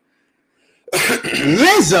 Now,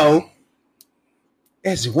 Lizzo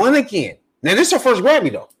has won again. Now, this is her first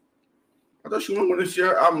Grammy, though. I thought she won one this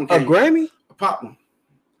year. Album A Grammy? A pop one.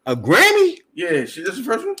 A Grammy? Yeah, this the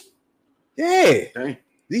first one? Yeah. Dang.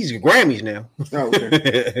 These are Grammys now. Oh,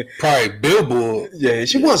 okay. probably Billboard. Yeah,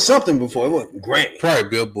 she won something before. It wasn't Grammy. Probably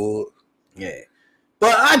Billboard. Yeah.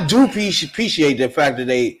 But I do appreciate the fact that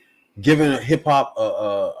they giving hip hop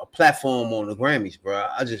a platform on the Grammys, bro.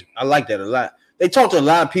 I like that a lot. They talk to a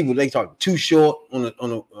lot of people. They talk Too Short on the you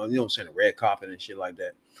know what I'm saying, the red carpet and shit like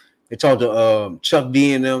that. They talk to Chuck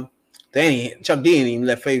D and them. Chuck D ain't even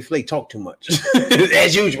let Faye Flake talk too much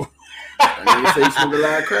as usual. I say some of the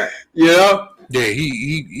line crap. You know? Yeah,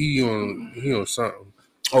 he on something.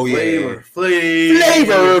 Oh yeah,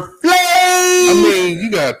 Flavor. I mean, you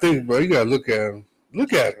gotta think, bro. You gotta look at him.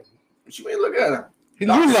 Look at him. What you mean? Look at him. He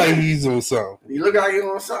look like he's on something. You look like he's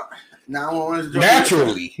on something. 911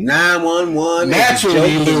 Naturally. 911. Naturally,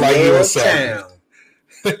 he look like he's on something.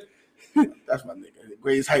 That's my nigga. The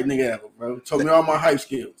greatest hype nigga ever, bro. Told me all my hype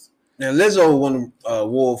skills. Now Lizzo won an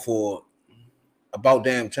award for About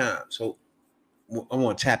Damn Time, so I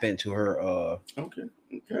want to tap into her. Okay.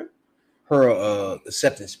 Her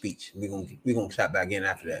acceptance speech. We're gonna tap back in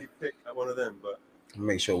after that. Pick one of them, but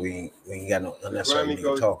Make sure we ain't got no unnecessary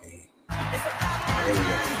nigga talking. There we go.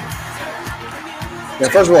 Now,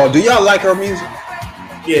 first of all, do y'all like her music?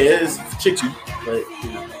 Yeah, it's chichi, but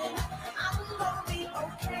you know.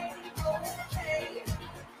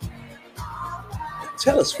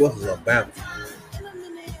 Taylor Swift is a bounce.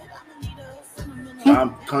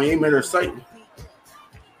 Kanye made her sight.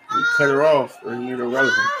 He cut her off, or he made her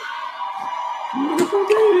relevant.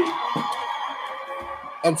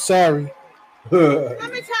 I'm sorry.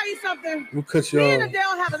 Let me tell you something. We'll cut you Me and off.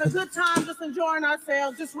 Adele having a good time, just enjoying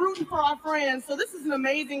ourselves, just rooting for our friends. So this is an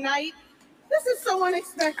amazing night. This is so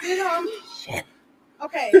unexpected.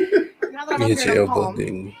 Okay. Now that I'm up Hit here, your I'm elbow, calm.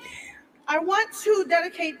 ding. I want to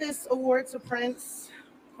dedicate this award to Prince.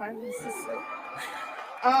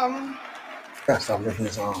 Gotta stop lifting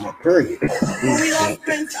this arm up. Period. When we lost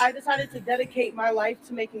Prince, I decided to dedicate my life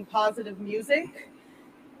to making positive music.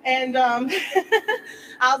 And I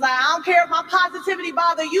was like, I don't care if my positivity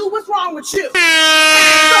bother you. What's wrong with you?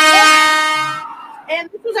 And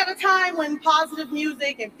this was at a time when positive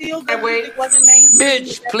music and feel-good music wasn't mainstream.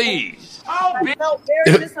 Bitch, please. I felt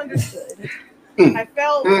very misunderstood. I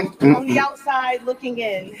felt on the outside looking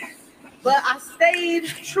in. But I stayed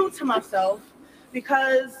true to myself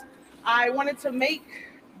because I wanted to make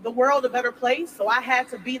the world a better place. So I had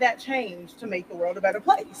to be that change to make the world a better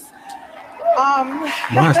place.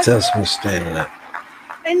 My husband's standing up.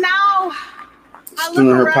 And now I look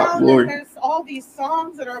around and there's all these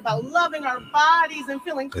songs that are about loving our bodies and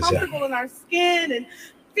feeling comfortable in our skin and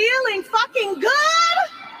feeling fucking good.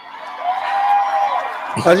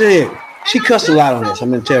 She cussed a lot on this.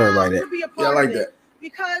 I'm gonna tell everybody that. Yeah, I like that.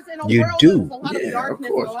 Because in a You world do. with a lot of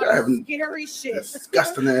darkness and a lot of scary shit.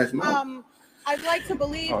 Disgusting ass mouth. I'd like to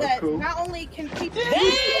believe that not only can people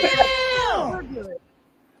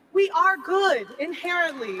we are good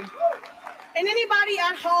inherently. And anybody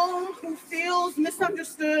at home who feels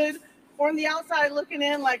misunderstood or on the outside looking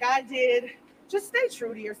in like I did, just stay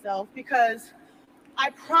true to yourself because I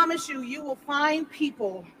promise you, you will find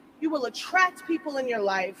people, you will attract people in your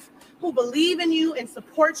life who believe in you and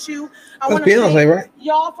support you. I want to Beyonce, right?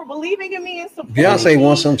 Y'all for believing in me and supporting Beyonce me.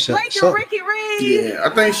 wants some Like shit. Ricky Reed. Yeah, I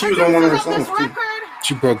think she was on one of her songs too.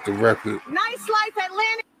 She broke the record. Nice Life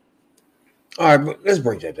Atlanta. All right, but let's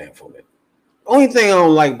break that down for a minute. Only thing I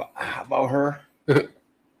don't like about her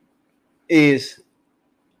is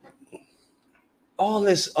all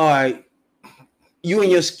this, you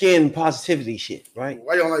and your skin positivity shit, right?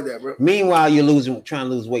 Why you don't like that, bro? Meanwhile, you're trying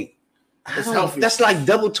to lose weight. That's like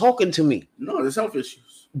double talking to me. No, there's health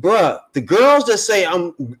issues. Bruh, the girls that say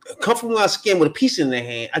I'm comfortable in my skin with a piece in their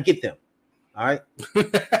hand, I get them. All right.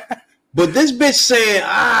 But this bitch saying,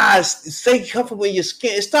 stay comfortable in your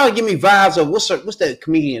skin. It started giving me vibes of what's that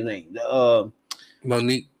comedian name?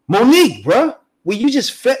 Monique, bruh. Well, you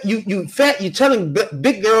just fat. You fat. You telling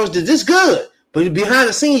big girls that this good, but behind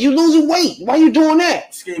the scenes you losing weight. Why you doing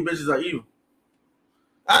that? Skinny bitches are evil.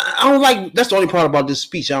 I don't like. That's the only part about this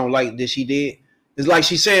speech I don't like that she did. It's like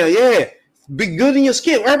she's saying, yeah, be good in your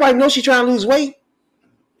skin. Everybody knows she's trying to lose weight.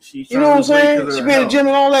 You know what I'm saying? She be in the gym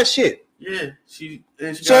and all that shit. Yeah,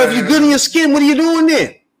 so if you're good in your skin, what are you doing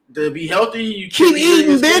then? To be healthy, you keep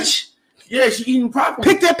eating, bitch. Yeah, she eating properly.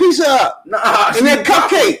 Pick that pizza up. Nah, and that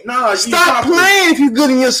cupcake. Nah, stop playing if you're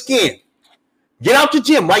good in your skin. Get out the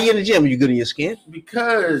gym. Why you in the gym? Are you good in your skin?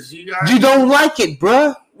 Because you don't like it,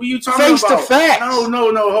 bruh. What you talking Face about? the facts. No,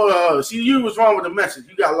 hold on. See, you was wrong with the message.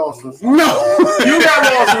 You got lost in the sauce. No. You got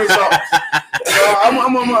lost in the sauce. I'm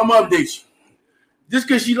gonna update you. Just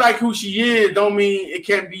because she like who she is, don't mean it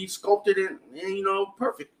can't be sculpted and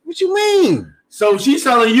perfect. What you mean? So she's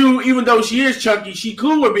telling you, even though she is chunky, she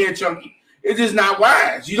cool with being chunky. It's just not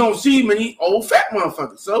wise. You don't see many old fat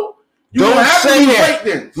motherfuckers. So you don't have say to lose that.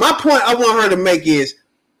 weight then. My point I want her to make is,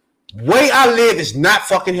 way I live is not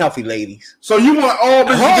fucking healthy, ladies. So you want all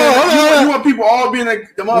you want people all being the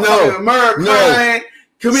motherfucking America crying,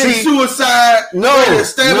 committing suicide,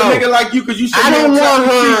 stand a nigga like you because you said I don't want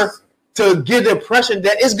her to give the impression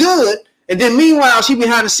that it's good, and then meanwhile she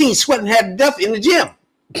behind the scenes sweating half to death in the gym.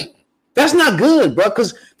 That's not good, bro.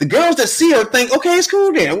 Because the girls that see her think, okay, it's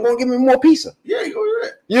cool then. I'm gonna give me more pizza. Yeah, you go do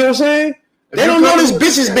that. You know what I'm saying? They don't know this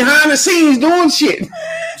bitch is behind the scenes doing shit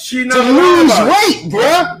she to lose weight,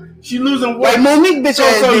 bro. She losing weight. Like Monique bitch.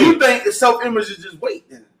 So you think the self-image is just weight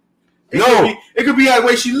then? It could be the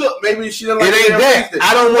way she looked. Maybe she didn't like it. Ain't that.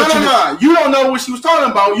 I don't want No. You don't know what she was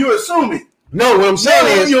talking about. You're assuming. No, what I'm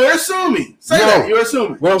saying is you're assuming. That. You're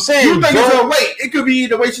assuming. What I'm saying, you think it's her weight. It could be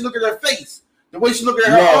the way she look at her face, the way she look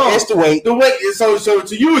at her arm. It's the weight. The weight. So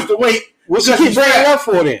to you, it's the weight. What she keep bringing it up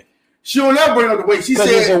for then? She don't ever bring up the weight. She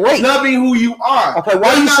said loving who you are. Okay,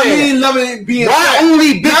 why you saying that? Loving being why fat.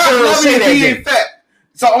 Only big girls say that? Being fat.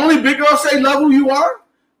 So only big girls say love who you are.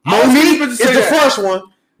 Monique is the first one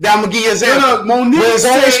that I'm gonna give you an example. Monique is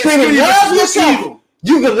always screaming, love yourself. Evil.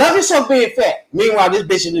 You can love yourself being fat. Meanwhile, this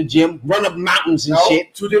bitch in the gym run up mountains and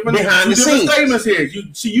shit. Two different statements here.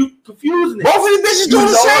 You confusing it. Both of these bitches doing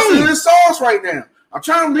the same. You're lost in the sauce right now. I'm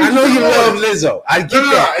trying to. I know you love Lizzo. I get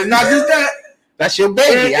that. It's not just that. That's your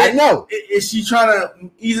baby. I know. Is she trying to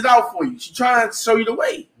ease it out for you? She trying to show you the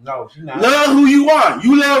way. No, she's not. Love who you are.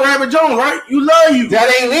 You love Rabbit Jones, right? You love you.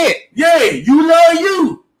 That ain't it. Yeah, you love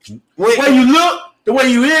you. The way you look, the way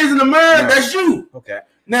you is in the mirror, that's you. Okay.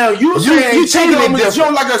 Now you saying she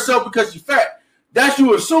don't like herself because she's fat. That's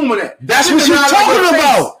you assuming that. That's what you're talking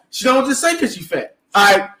about. She don't just say because she's fat.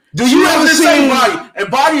 All right. Do you ever see body? And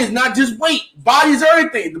body is not just weight. Body is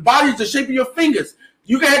everything. The body is the shape of your fingers.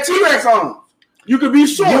 You can have T-Rex arms. You could be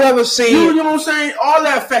short. You ever seen? You know what I'm saying? All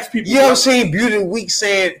that affects people. You ever seen Beauty Week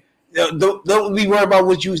saying, "Don't be worried about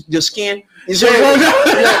what your skin."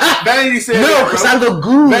 Vanity said no, because I look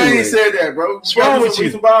good. Vanity said that, bro. What's wrong with you?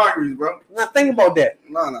 Some biographies, bro. Now think about that.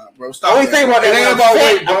 Nah, bro. Stop. Only thing about it ain't about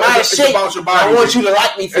weight, bro. It's about your body. I want you to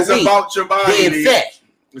like me for it's about your body. Being fat.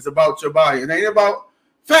 It's about your body. It ain't about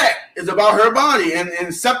fat. It's about her body and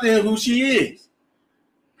accepting who she is.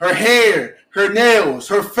 Her hair, her nails,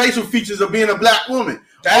 her facial features of being a black woman.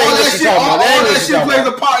 All that shit plays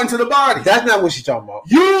a part into the body. That's not what she's talking about.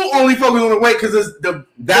 You only focus on the weight because it's the.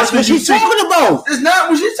 That's what she's talking about. It's not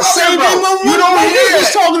what she's talking about. You don't hear what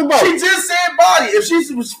she's talking about. She just said body. If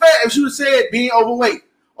she was fat, if she would said being overweight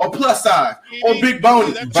or plus size or big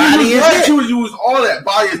bony, she would use all that.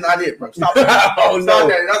 Body is not it, bro. Stop that. Oh no,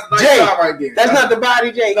 that's nice Jay, job right there. That's not the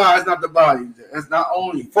body, Jay. No, it's not the body. That's not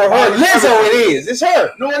only for her. Lizzo, it is. It's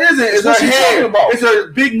her. No, it isn't. It's her hair. It's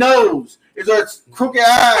her big nose. It's her crooked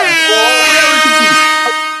eyes.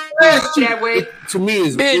 To me,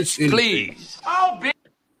 it's please.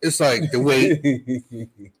 It's like the way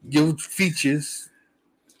your features,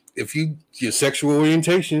 if your sexual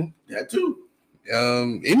orientation, that too.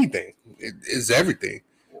 Anything. It's everything.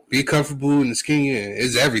 Be comfortable in the skin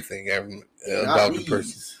is everything about the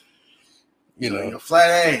person. You know, your flat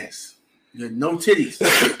ass, your no titties.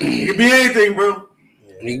 It can be anything, bro.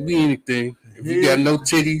 It can be anything. If you got no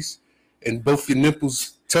titties and both your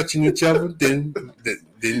nipples touching each other, then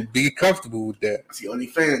be comfortable with that. That's the only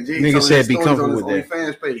fan. Nigga said be comfortable with that.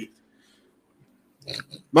 Fans page. I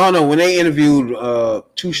don't know. When they interviewed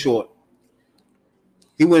Too Short,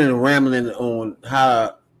 he went in rambling on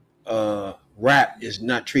how rap is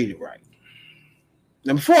not treated right.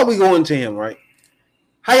 Now, before we go into him, right?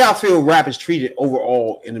 How y'all feel rap is treated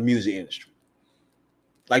overall in the music industry?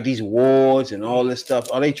 Like these awards and all this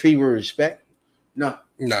stuff, are they treated with respect? No.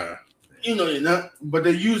 Nah. You know they're not, but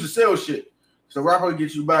they use to sell shit. So rapper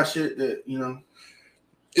gets you buy shit that, you know.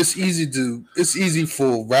 It's easy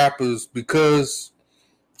for rappers because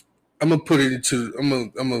I'm gonna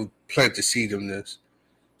plant the seed on this.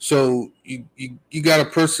 So you got a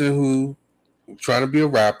person who trying to be a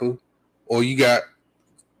rapper, or I'm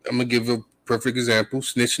gonna give a perfect example,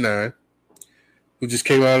 Snitch 9, who just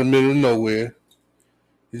came out of the middle of nowhere.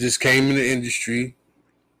 He just came in the industry,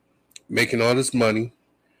 making all this money.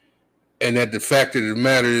 And that the fact of the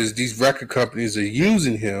matter is these record companies are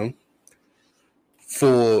using him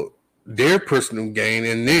for their personal gain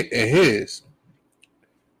and his.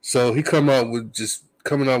 So he coming out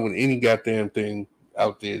with any goddamn thing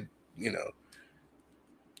out there, you know,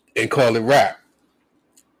 and call it rap,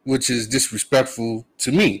 which is disrespectful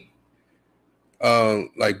to me.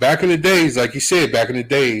 Like back in the days, like you said,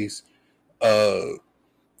 it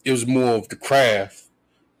was more of the craft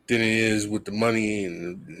than it is with the money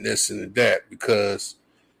and this and that, because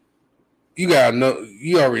you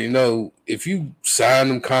already know if you sign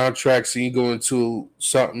them contracts and you go into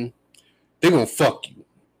something, they're gonna fuck you.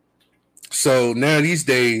 So now these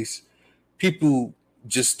days, people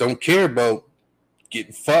just don't care about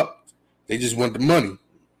getting fucked. They just want the money.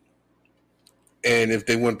 And if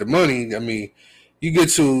they want the money, I mean, you get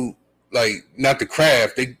to like not the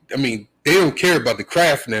craft. They don't care about the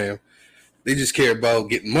craft now. They just care about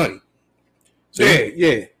getting money. So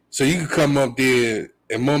yeah. So you can come up there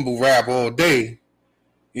and mumble rap all day,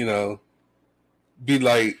 you know, be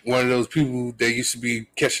like one of those people that used to be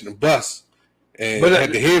catching the bus and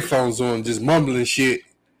had the headphones on, just mumbling shit.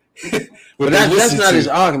 But that's not his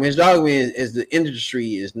argument. His argument is the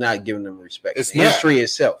industry is not giving them respect. It's the industry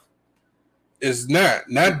itself. It's not.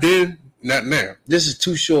 Not then, not now. This is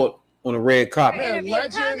Too Short on a red carpet. Man,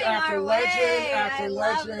 legend after legend after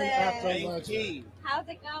legend after legend. How's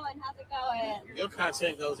it going? Your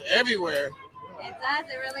content goes everywhere. It does.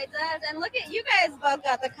 It really does. And look at you guys both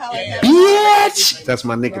got the colors. Bitch! That's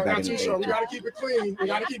my nigga back in the day. We gotta keep it clean.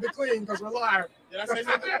 Because we're live. Did I say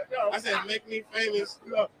something? I said make me famous.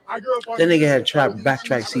 Look, I grew up on that nigga had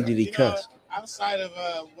backtrack CDD cuss. Outside of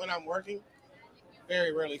when I'm working,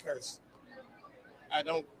 very rarely curse.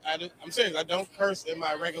 I'm serious. I don't curse in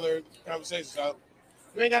my regular conversation. So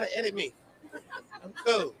you ain't gotta edit me. I'm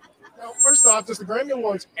cool. Now, first off, does the Grammy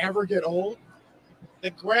Awards ever get old? The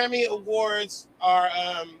Grammy Awards are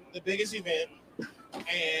the biggest event,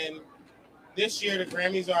 and this year the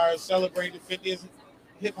Grammys are celebrating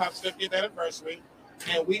hip hop's 50th anniversary,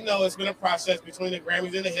 and we know it's been a process between the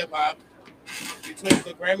Grammys and the hip hop, between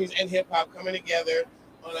the Grammys and hip hop coming together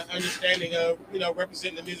on an understanding of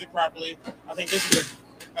representing the music properly. I think this is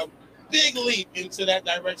a big leap into that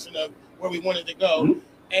direction of where we wanted to go,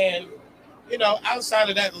 and outside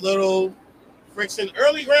of that little friction,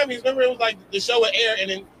 early Grammys, remember it was like the show would air and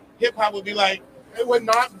then hip hop would be like, They would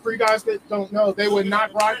not, for you guys that don't know, they would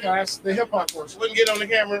not broadcast the hip hop portion. Wouldn't get on the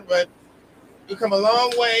camera, but we come a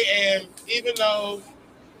long way. And even though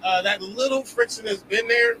that little friction has been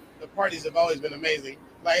there, the parties have always been amazing.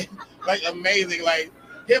 Like amazing. Like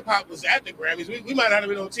hip hop was at the Grammys. We might not have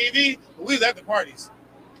been on TV, but we was at the parties.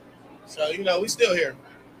 So we still here.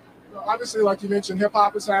 Obviously, like you mentioned, hip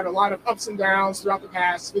hop has had a lot of ups and downs throughout the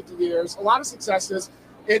past 50 years. A lot of successes.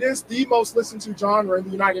 It is the most listened to genre in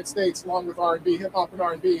the United States, along with R&B, hip hop and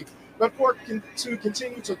R&B. But to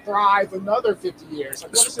continue to thrive another 50 years,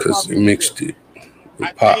 like, It's because they mixed it with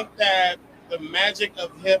I pop. think that the magic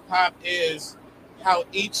of hip hop is how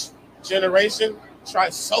each generation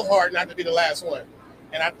tries so hard not to be the last one.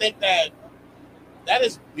 And I think that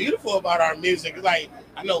is beautiful about our music. It's like,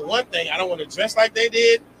 I know one thing, I don't want to dress like they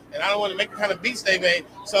did, and I don't want to make the kind of beats they made.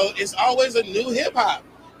 So it's always a new hip hop.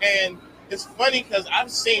 And it's funny because I've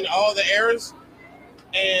seen all the eras,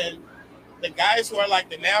 and the guys who are like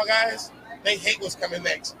the now guys, they hate what's coming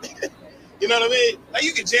next. You know what I mean? Like,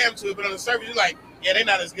 you can jam to it, but on the surface, you're like, yeah, they're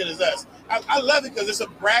not as good as us. I love it because it's a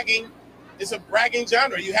bragging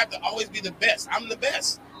genre. You have to always be the best. I'm the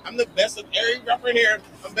best. I'm the best of every rapper in here.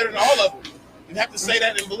 I'm better than all of them. You have to say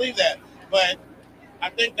that and believe that. But I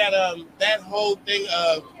think that that whole thing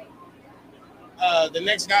of the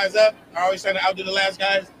next guy's up, are always trying to outdo the last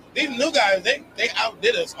guys. These new guys, they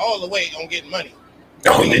outdid us all the way on getting money.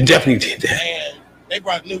 Oh, they definitely did that. And they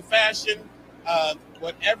brought new fashion.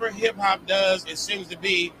 Whatever hip hop does, it seems to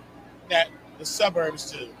be that the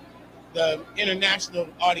suburbs do. The international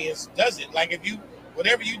audience does it. Like,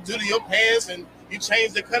 whatever you do to your pants and you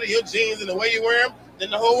change the cut of your jeans and the way you wear them, then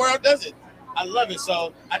the whole world does it. I love it.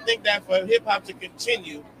 So I think that for hip hop to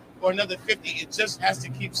continue for another 50, it just has to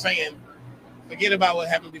keep saying, forget about what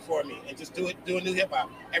happened before me and just do a new hip hop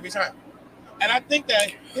every time. And I think that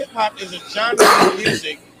hip hop is a genre of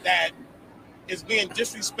music that is being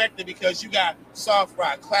disrespected because you got soft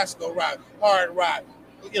rock, classical rock, hard rock,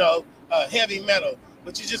 heavy metal,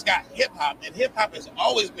 but you just got hip hop, and hip hop has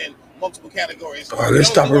always been multiple categories. All right, let's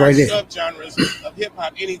stop it right there. Subgenres of hip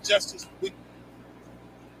hop any justice.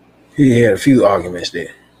 He had a few arguments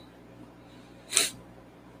there.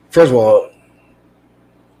 First of all,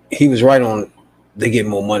 he was right on. They get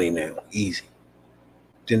more money now, easy,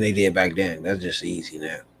 than they did back then. That's just easy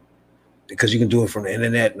now, because you can do it from the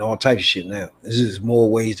internet and all types of shit now. This is more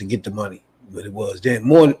ways to get the money, but it was then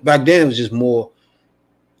more back then. It was just more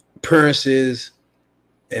appearances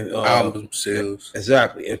and Album sales.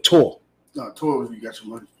 Exactly, and tour. No, tour is you got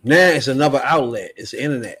your money. Now it's another outlet. It's the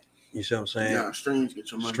internet. You see what I'm saying? Yeah, streams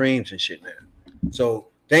get your money. Streams and shit now. So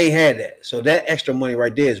they ain't had that. So that extra money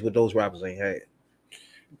right there is what those rappers ain't had.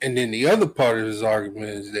 And then the other part of his argument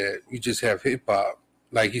is that you just have hip hop,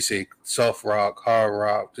 like you say, soft rock, hard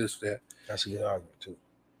rock, this, that. That's a good argument too.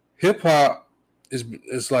 Hip hop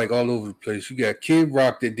is like all over the place. You got Kid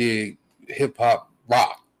Rock that did hip hop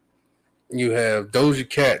rock. You have Doja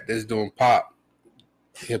Cat that's doing pop,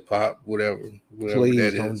 hip hop, whatever Please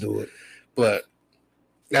that don't is. do it. But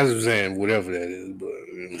that's what I'm saying, whatever that is.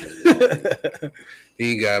 But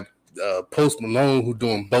you got Post Malone who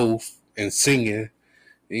doing both and singing.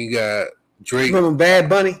 You got Drake. Remember Bad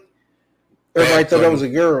Bunny? Everybody Bad thought that Bunny. was a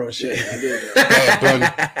girl and shit. Bad Bunny.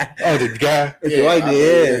 Oh, the guy. Yeah, right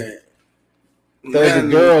there. Thought it was a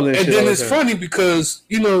girl and shit. And then all it's the time. funny because,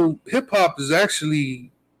 hip hop is actually,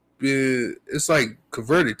 it's like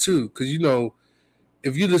converted too. Because,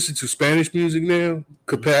 if you listen to Spanish music now,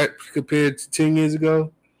 compared to 10 years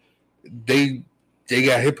ago, they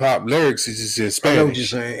got hip hop lyrics. It's just in I Spanish. know what you're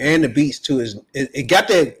saying. And the beats too it got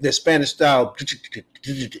that Spanish style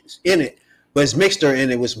in it, but it's mixed in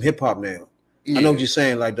it with some hip hop now. Yeah. I know what you're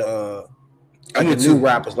saying, like the new too.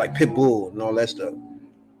 rappers like Pitbull and all that stuff.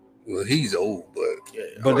 Well, he's old, but Yeah,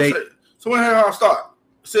 But they- so when did hip hop start?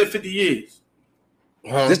 It said 50 years.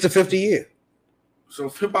 This the 50 year. So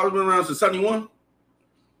hip hop has been around since 71,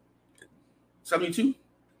 72.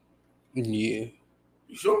 yeah.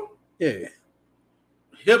 You sure? Yeah.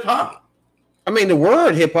 Hip hop. I mean, the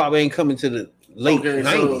word hip hop ain't coming to the late Okay,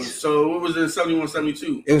 90s. so what was it in 71,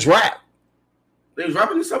 72? It was rap. They was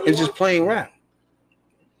rapping in 71? It's just plain rap.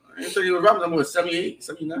 I didn't think they was rapping no more 78,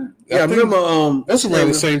 79. Yeah, I think remember. That's around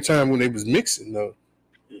the same time when they was mixing, though.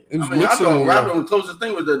 It was I mixing thought on rapping the closest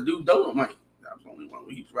thing was the dude Dolomite. That was the only one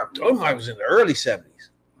where he was rapping. Dolomite was in the early 70s.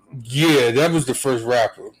 Yeah, that was the first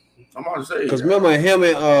rapper. I'm about to say. Because remember him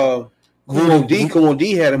and Kumo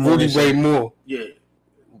D had him on Rudy his Ray Moore. Yeah.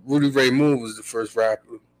 Rudy Ray Moore was the first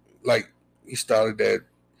rapper. Like, he started that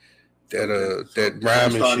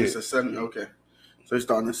rhyming starting shit. at 70. Okay. So he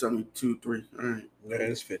started in 72, 3. All right. Yeah,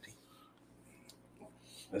 it's 50.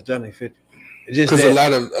 That's definitely 50. Because a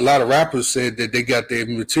lot of rappers said that they got their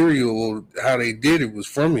material or how they did it was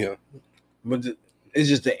from him. But it's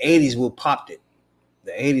just the 80s will popped it.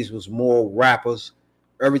 The 80s was more rappers.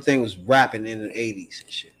 Everything was rapping in the 80s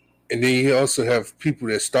and shit. And then you also have people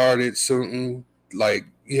that started something like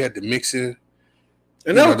you had the mixing,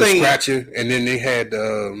 another thing, the scratching, and then they had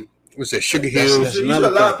what's that, Sugar Hill. That's a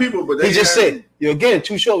lot of people, but he just said, again,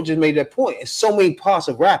 Too Short just made that point. It's so many parts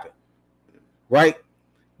of rapping, right?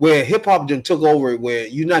 Where hip hop then took over, where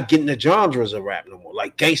you're not getting the genres of rap no more,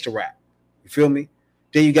 like gangster rap. You feel me?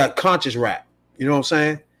 Then you got conscious rap. You know what I'm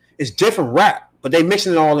saying? It's different rap, but they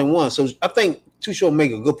mixing it all in one. So I think Too Short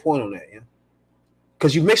make a good point on that, yeah.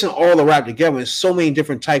 Because you're mixing all the rap together. There's so many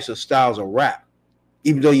different types of styles of rap.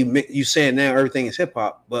 Even though you saying now everything is hip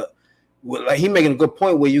hop, but like he making a good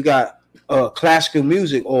point where you got classical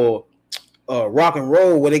music or rock and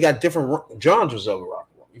roll where they got different genres of rock.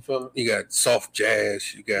 You feel me? You got soft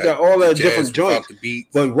jazz. You got all that different joints. The beat,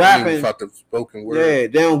 but rapping, without the spoken word. Yeah, they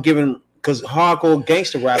don't give him because hardcore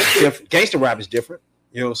gangster rap is different. Gangster rap is different.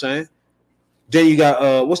 You know what I'm saying? Then you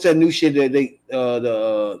got what's that new shit that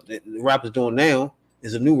the rappers doing now?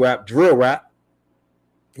 Is a new rap, drill rap.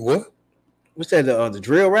 What? What's that? The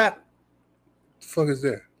drill rap? The fuck is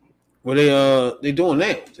that? What they doing now?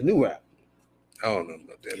 It's a new rap. I don't know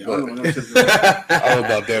about that. I don't know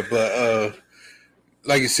about that, but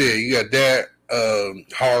like you said, you got that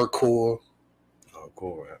hardcore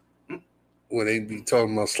rap. When they be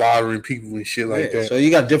talking about slaughtering people and shit like that. So you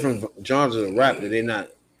got different genres of rap that they're not.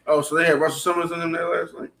 Oh, so they had Russell Simmons in them there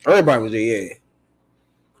last night? Everybody was there, yeah.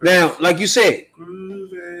 Now, like you said,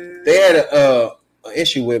 they had a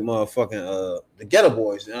issue with motherfucking the Ghetto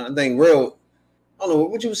Boys. I think Real, I don't know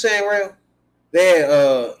what you were saying, Real.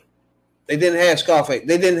 They didn't have Scarface.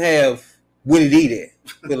 They didn't have Willie D there.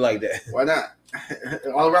 Put it like that. Why not?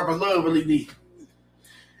 All the rappers love Willie D.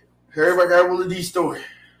 Everybody got Willie D story.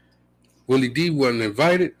 Willie D wasn't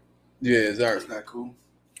invited. Yeah, exactly. That's not cool.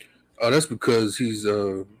 Oh, that's because he's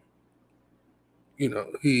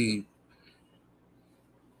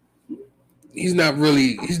he's not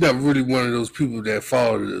really one of those people that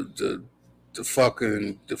follow the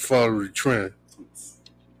trend.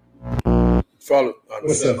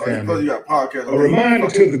 What's up, family? You got podcast. A reminder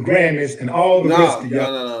to the Grammys and all the rest of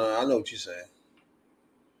y'all. No. I know what you're saying.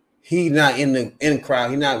 He not in the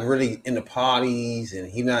crowd. He not really in the parties,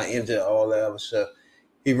 and he not into all that other stuff.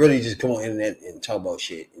 He really just come on the internet and talk about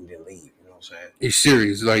shit and then leave. You know what I'm saying? He's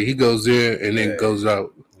serious. Like he goes there and then goes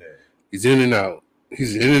out. Yeah. He's in and out.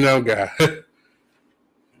 He's an in and out guy.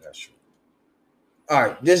 That's true. All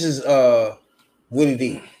right, this is Willie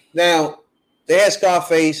D. Now they had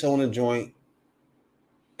Scarface on the joint,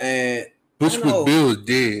 and Bushwick Bill is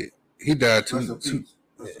dead. He died 3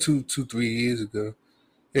 years ago.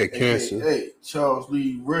 He had cancer. Hey, Charles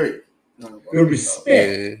Lee Ray. The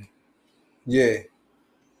respect. Yeah.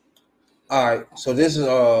 All right, so this is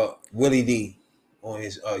Willie D on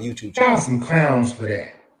his YouTube channel. Y'all some clowns for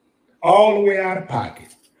that. All the way out of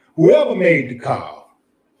pocket. Whoever made the call,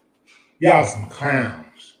 y'all some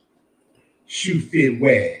clowns. Shoe fit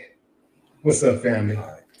wag. What's up, family?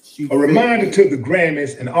 A reminder to the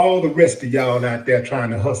Grammys and all the rest of y'all out there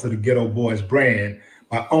trying to hustle the Ghetto Boys brand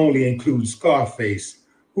by only including Scarface,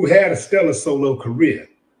 who had a stellar solo career.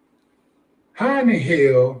 How in the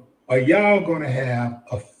hell are y'all going to have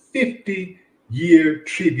a 50-year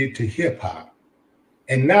tribute to hip-hop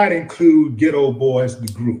and not include Ghetto Boys,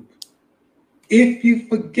 the group? If you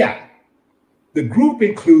forgot, the group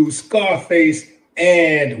includes Scarface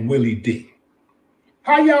and Willie D.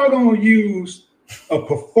 How y'all gonna use a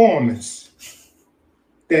performance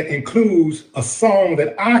that includes a song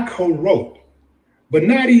that I co-wrote, but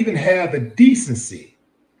not even have the decency,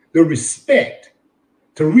 the respect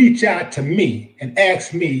to reach out to me and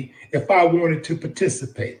ask me if I wanted to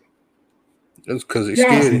participate? That's because they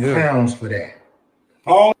y'all scared some of him. clowns for that.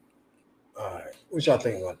 All right, what y'all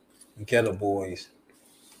think about Ghetto Boys,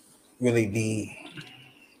 Willie D?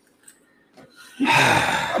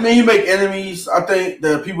 I mean, you make enemies. I think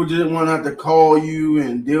the people didn't want to have to call you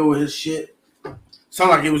and deal with his shit.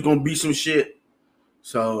 Sounded like it was gonna be some shit,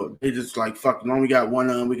 so they just like, fuck. Long we got one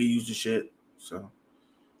of them, we can use the shit. So,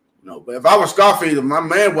 but if I was Scarface, if my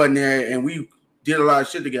man wasn't there, and we did a lot of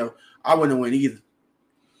shit together, I wouldn't win either.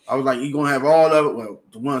 I was like, you gonna have all of it. Well,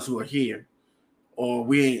 the ones who are here, or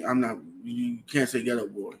we ain't. I'm not. You can't say Ghetto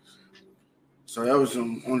Boys. So that was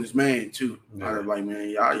on his man too. Yeah. I was like, man,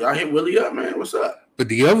 y'all hit Willie up, man. What's up? But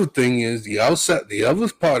the other thing is the other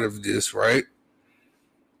part of this, right?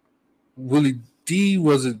 Willie D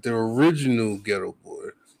wasn't the original Ghetto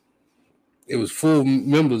Boy. It was full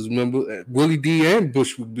members. Remember Willie D and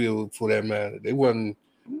Bushwick Bill, for that matter. They wasn't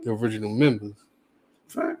the original members.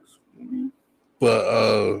 Facts.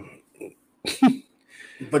 But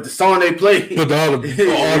But the song they play, but all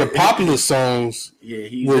the popular songs, yeah,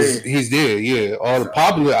 he's there. Yeah, all the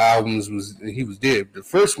popular albums he was there. The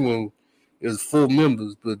first one it was 4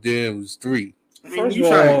 members, but then it was 3. I mean, First you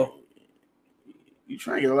of all,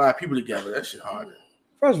 trying to get a lot of people together. That shit harder.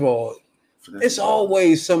 First of all, it's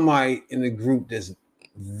always somebody in the group that's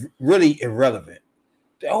really irrelevant.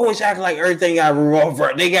 They always act like everything got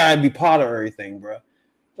revolved. They gotta be part of everything, bro.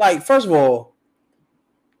 Like, first of all,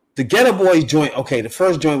 the Ghetto Boys joint. Okay, the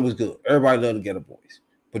first joint was good. Everybody loved the Ghetto Boys,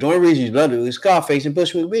 but the only reason you loved it was Scarface and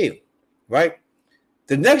Bushwick Bill, right?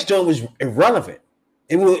 The next joint was irrelevant.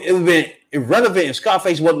 It would have been irrelevant if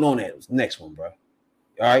Scarface wasn't on that next one, bro. All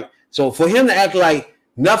right. So for him to act like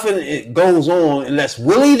nothing goes on unless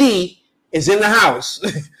Willie D is in the house,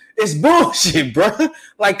 it's bullshit, bro.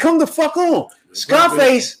 Like, come the fuck on.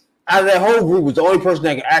 Scarface out of that whole group was the only person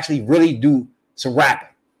that could actually really do some rapping,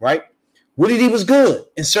 right? Willie D was good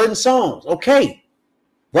in certain songs, okay,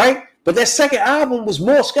 right? But that second album was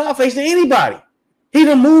more Scarface than anybody. He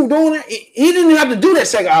done moved on. He didn't have to do that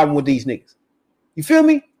second album with these niggas. You feel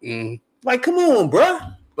me? Mm-hmm. Like, come on, bro.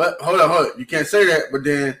 But hold on. You can't say that. But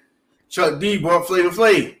then Chuck D brought Flavor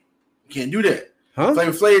Flav. You can't do that. Huh?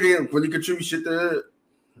 Flavor Flav didn't really contribute shit to them,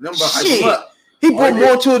 but hype Shit. him up. He brought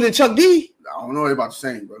more to it than Chuck D. I don't know about the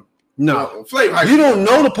same, bro. No. Flavor. You don't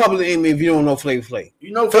know the public enemy if you don't know Flavor Flav.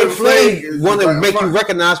 You know Flavor Flav Flav want to make you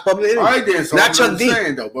recognize public enemy. All right, then. So not Chuck D.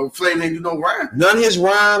 Saying, though, but Flav didn't do no rhyme. None of his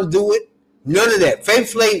rhymes do it. None of that.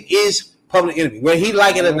 Flavor Flav is public enemy, whether he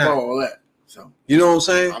like it or not. All that. So you know what I'm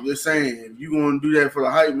saying? I'm just saying, if you gonna do that for the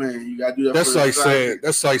hype man, you gotta do that. That's for like the saying.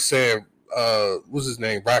 That's like saying. What's his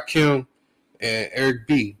name? Rakim and Eric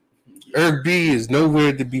B. Eric B is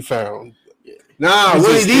nowhere to be found. Nah,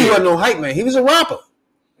 Willie D wasn't no hype man. He was a rapper.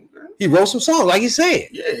 He wrote some songs, like he said.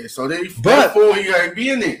 Yeah, so he got to be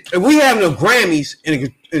in there. If we have no Grammys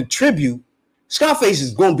in tribute, Scarface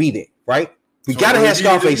is gonna be there, right? We gotta have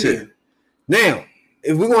Scarface here. Now,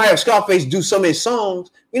 if we're gonna have Scarface do some of his songs,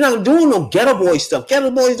 we're not doing no Ghetto Boy stuff. Ghetto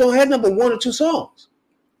Boys don't have number 1 or 2 songs.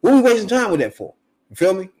 What are we wasting time with that for? You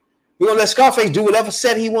feel me? We're gonna let Scarface do whatever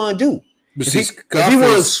set he wanna do. But if he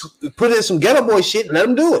wants to put in some Ghetto Boy shit, let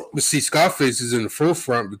him do it. But see, Scarface is in the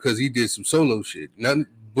forefront because he did some solo shit. Nothing.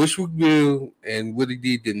 Bushwick Bill and Willie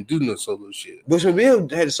D didn't do no solo shit. Bushwick Bill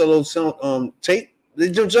had a solo song, tape. The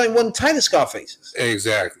joint wasn't tight as Scarface's.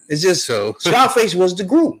 Exactly. It's just so Scarface was the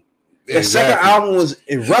group. The second album was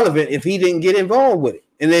irrelevant if he didn't get involved with it.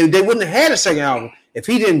 And they wouldn't have had a second album if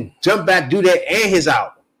he didn't jump back, do that, and his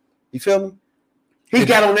album. You feel me? He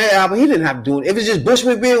got on that album. He didn't have to do it. If it's just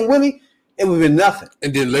Bushwick Bill and Willie, it would have been nothing.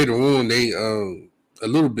 And then later on, they a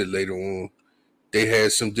little bit later on, they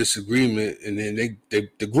had some disagreement, and then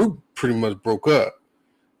the group pretty much broke up.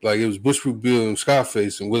 Like it was Bushwick Bill and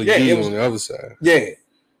Scarface and Willie D on the other side. Yeah.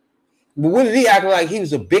 But Willie D acted like he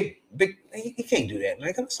was a big. He can't do that,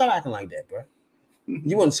 man. Stop acting like that, bro.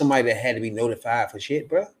 You wasn't somebody that had to be notified for shit,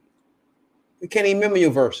 bro. You can't even remember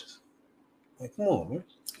your verses. Like, come on, man.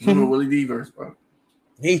 Remember Willie D verse, bro.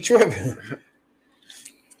 He tripping.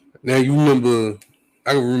 Now you remember,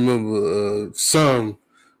 I can remember some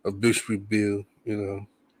of Bushwick Bill, you know.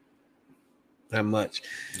 Not much.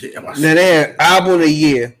 Yeah, now they had album of the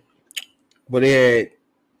year, but they had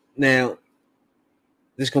now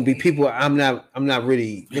there's gonna be people I'm not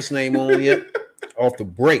really what's name on yet off the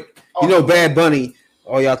break. You know, Bad Bunny.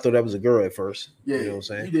 Oh, y'all thought that was a girl at first. Yeah, you know what I'm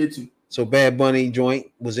saying? You did too. So Bad Bunny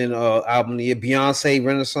joint was in album of the year. Beyonce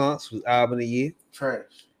Renaissance was album of the year.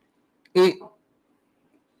 Trash.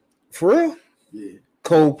 For real? Yeah.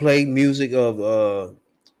 Coldplay music of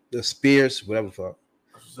the Spears, whatever the fuck.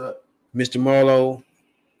 What's up? Mr. Marlowe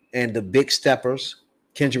and the Big Steppers,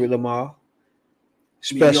 Kendrick Lamar,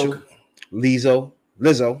 Special, Lizzo.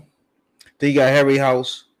 Then you got Harry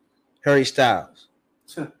Styles,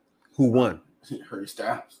 who won? Harry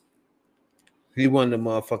Styles. He won the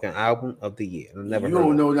motherfucking album of the year. I never. You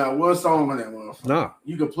don't know that one song on that motherfucker. No.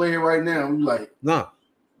 You can play it right now. You like no,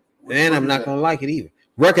 and I'm not gonna like it either.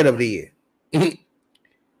 Record of the year.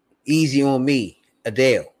 Easy on Me,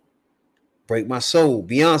 Adele. Break My Soul,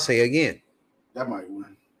 Beyonce again. That might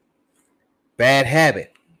win. Bad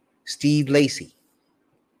Habit, Steve Lacy.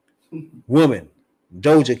 Woman,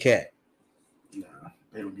 Doja Cat. Nah,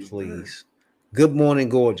 they don't get please. Good Morning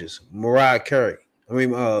Gorgeous, Mariah Carey.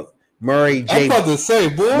 Murray J. I'm about to say,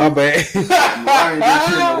 boy. My bad.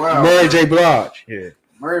 Murray J. Blige. Yeah.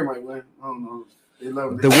 Murray might win. I don't know. They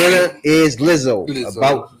love the winner is Lizzo.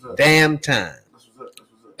 About Damn Time.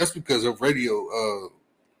 That's because of radio.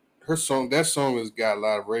 That song has got a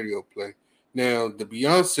lot of radio play. Now the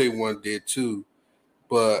Beyonce one did too,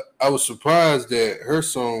 But I was surprised that her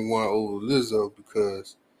song won over Lizzo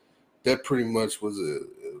because that pretty much was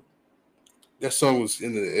that song was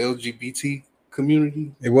in the LGBT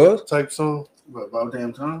community. It was type song. What, About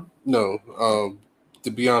Damn Time? No,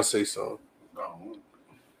 the Beyonce song. No,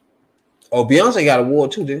 Oh, Beyonce got an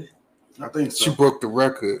award too, didn't I think so. She broke the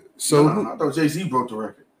record. So I thought Jay-Z broke the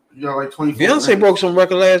record. You got like 24. Beyonce broke some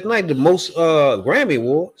record last night, the most Grammy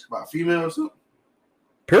awards. About female or something?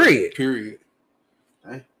 Period.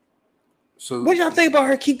 Hey. So What y'all think about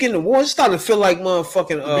her keep getting awards? It's starting to feel like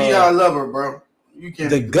motherfucking B.I. love her, bro. You can't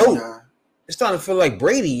the beat GOAT. B.I. It's starting to feel like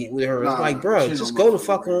Brady with her. It's Nah, like, bro, she just don't go the motherfucking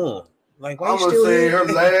fuck Brady. on. Like, why I'm you gonna still say here?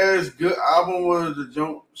 her last good album was the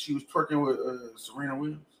joint she was twerking with Serena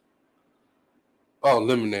Williams. Oh,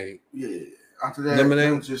 Lemonade. Yeah. After that,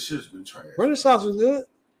 Lemonade? just shit's been trash. Renaissance was good.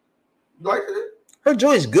 You liked it? Her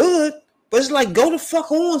joint's good, but it's like, go the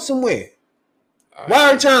fuck on somewhere. Why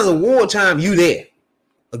every time award time you there?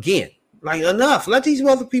 Again. Like, enough. Let these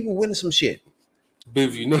other people win some shit.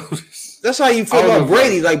 Biv, you notice? That's how you feel I don't about know,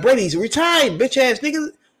 Brady. Like, Brady's retired, bitch ass niggas.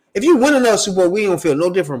 If you win another Super Bowl, we don't feel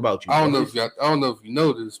no different about you. I don't bro. know if you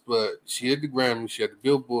know this, but she had the Grammy, she had the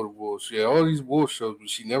Billboard Awards, she had all these award shows, but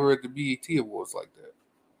she never had the BET Awards like that.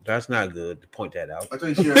 That's not good to point that out. I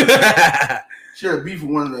think she had a beef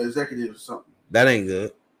with one of the executives or something. That ain't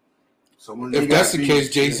good. So when If they that's got the beef, case,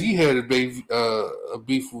 Jay-Z had a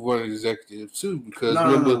beef with one of the executives too, because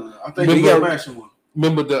no. I think remember- he got matching one.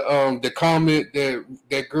 remember the comment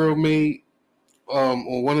that girl made on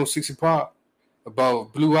 106 and Pop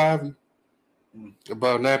about Blue Ivy,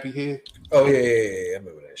 about nappy head, Oh yeah, I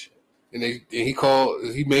remember that shit. and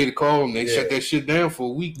he made a call and they shut that shit down for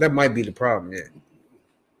a week. That might be the problem, yeah.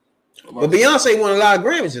 But Beyonce won a lot of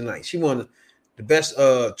Grammys tonight. She won the best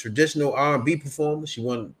traditional R&B performer. She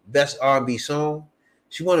won best R&B song.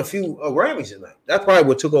 She won a few Grammys tonight. That's probably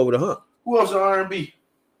what took over the hump. Who else in R&B?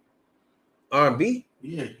 R&B?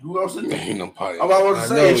 Yeah, who else in Ain't nobody. I'm about to I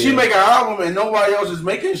say, know, if she yeah. make an album and nobody else is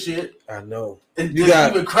making shit, I know. and You it's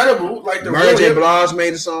got even credible, like the Mary J. real- Blige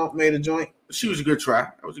made a joint. She was a good try.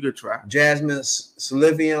 That was a good try. Jasmine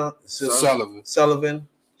Sullivan.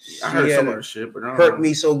 I heard She some had of her shit, but I don't Hurt know.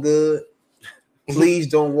 Me So Good. Please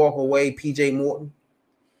Don't Walk Away, PJ Morton.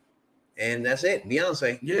 And that's it.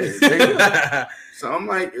 Beyonce. Yeah. They, so I'm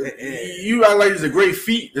like, you act like it's a great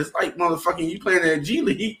feat. It's like motherfucking you playing in the G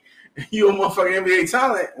League. You a motherfucking NBA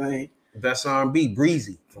talent. I mean, Best R&B,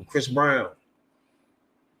 Breezy from Chris Brown.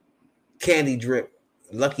 Candy Drip,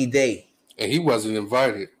 Lucky Day, And he wasn't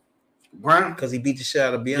invited. Brown. because he beat the shit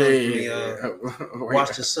out of Yeah, Beyonce.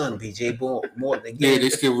 Watch the Sun, PJ Morton Yeah, again. they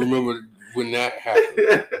still remember when that happened.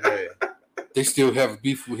 Yeah. They still have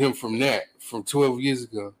beef with him from 12 years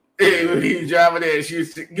ago. Hey, when he was driving there, she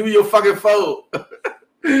was give me your fucking phone.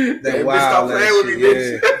 That wild stop ass playing with me,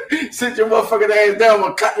 shit, bitch. Sit your motherfucking ass down. I'm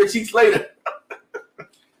gonna cut your cheeks later.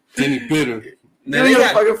 Then he bitter. Now, Give they me your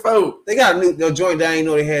got, fucking phone. they got a new joint that I didn't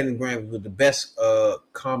know they had in the Grammys with the best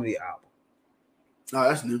comedy album. No,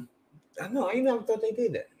 that's new. I know. I ain't never thought they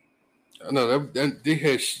did that. I know that they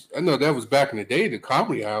had. I know that was back in the day, the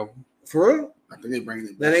comedy album. For real? I think they bringing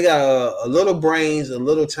it Then back. they got a Little Brains, a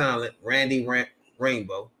Little Talent, Randy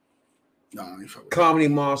Rainbow, No, I ain't fucking. Comedy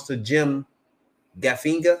Monster, Jim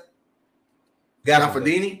Gaffiga.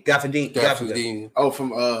 Gaffigadini? Gaffigadini. Oh, from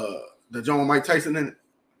the John Mike Tyson in it.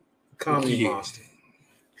 Comedy Yeah. Monster.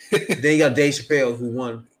 Then you got Dave Chappelle, who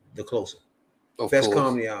won the Closer. Of Best course.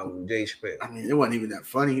 comedy album, Dave Chappelle. I mean, it wasn't even that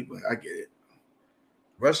funny, but I get it.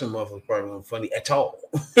 Rest of them motherfuckers probably wasn't funny at all.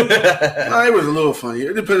 No, it was a little funny.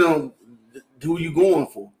 It depends on who you going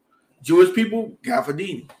for. Jewish people,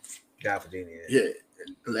 Gaffigadini. Gaffigadini, Yeah.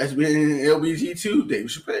 Lesbian LBG2, Dave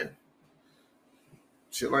Chappelle.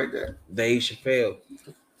 Shit like that. Dave Chappelle.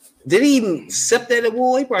 Did he even accept that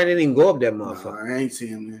award? He probably didn't even go up that Nah, motherfucker. I ain't seen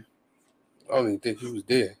him there. I don't even think he was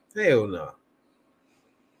there. Hell no.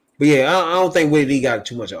 But yeah, I don't think Willie D got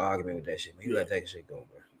too much of an argument with that shit. Man. He let that shit go,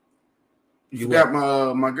 bro. You got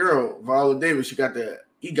my girl, Viola Davis. She got the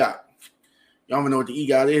EGOT. Y'all don't know what the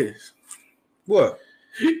EGOT is. What?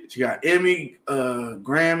 She got Emmy,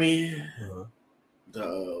 Grammy, Uh-huh.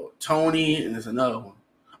 the Tony, and there's another one.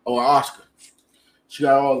 Oh, an Oscar. She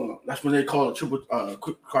got all of them. That's when they call it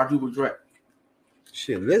quadruple threat.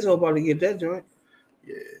 Shit, Lizzo about to get that joint.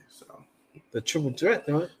 Yeah, so The triple threat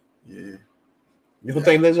joint. yeah. You don't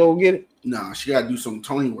think Lizzo will get it? Nah, she gotta do some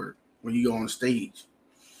Tony work when you go on stage.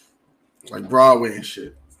 Like Broadway and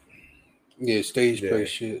shit. Yeah, stage Yeah. play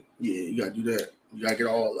shit. Yeah, you gotta do that. You gotta get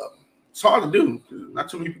all of them. It's hard to do. 'Cause not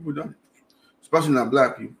too many people done it. Especially not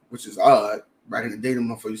black people, which is odd. Back in the day, the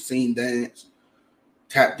motherfuckers sing dance,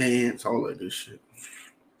 tap dance, all that good shit.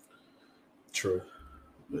 True.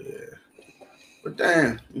 But yeah. But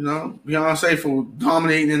damn, you know, Beyonce for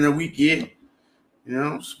dominating in the weekend. You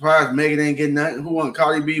know, surprised Megan ain't getting nothing. Who won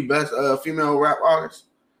Cardi B best female rap artist?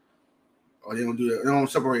 Oh, they don't do that. They don't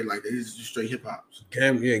separate like that. It's just straight hip hop.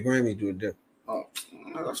 Grammy do it different. Oh,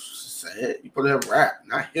 that's sad. You put it have rap,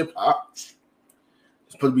 not hip hop. It's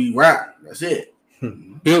supposed to be rap. That's it.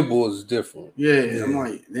 Billboard is different. Yeah, I'm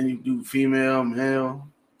like, then you do female, male,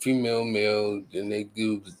 male, and they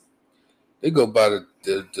go by the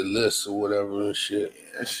list or whatever and shit.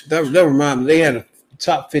 That remind me, they had a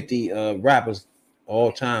top 50 rappers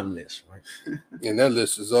all time list, right? And that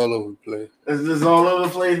list is all over the place. Is this all over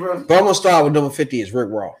the place, bro? But I'm gonna start with number 50 is Rick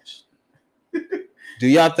Ross. Do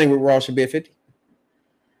y'all think Rick Ross should be at 50?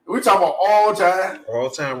 We talking about all time. All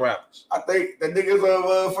time rappers. I think the niggas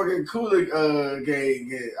of fucking Cooler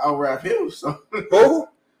gang out rap him. So Who?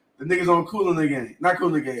 the niggas on Cooler gang, not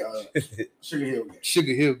Cooler gang, Sugar Hill gang.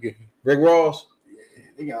 Sugar Hill gang. Rick Ross. Yeah,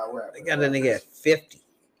 they got out rap. They got that nigga at 50.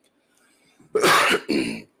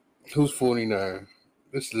 Who's 49?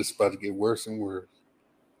 This list about to get worse and worse.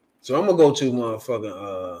 So I'm gonna go to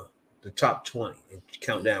motherfucking the top 20 and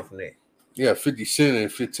count down from there. Yeah, 50 Cent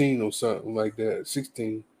and 15 or something like that.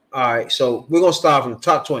 16. All right, so we're gonna start from the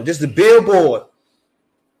top 20. This is the Billboard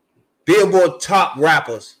top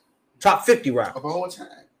rappers, top 50 rappers Of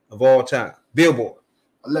all time. Billboard.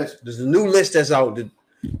 Alleged. There's a new list that's out the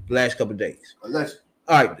last couple of days. Alleged.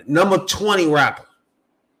 All right, number 20 rapper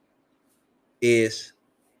is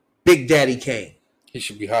Big Daddy Kane. He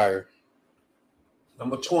should be higher.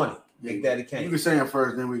 Number 20, Big Daddy Kane. You can say him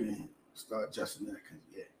first, then we can start adjusting that.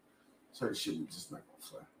 Yeah, certain shit we just not gonna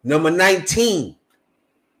fly. Number 19,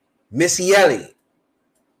 Missy Elliott.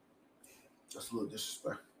 That's a little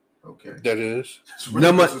disrespectful. Okay. That is. Really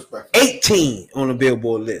Number disrespectful. 18 on the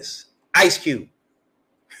Billboard list, Ice Cube.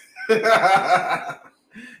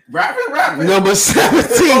 rapping. Number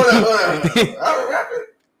 17, Rapping.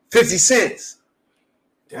 50 Cent.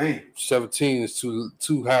 Damn. 17 is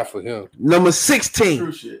too high for him. Number 16,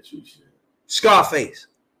 True shit. Scarface.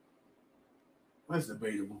 That's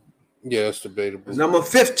debatable. Yeah, it's debatable. Number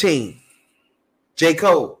 15, J.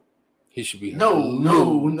 Cole. He should be higher. No.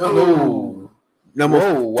 Number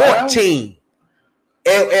 14,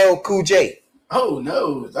 LL Cool J. Oh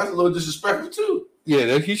no, that's a little disrespectful too.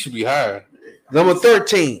 Yeah, he should be higher. Number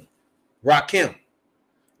 13, Rakim.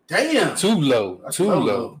 Damn. Too low. That's Too low.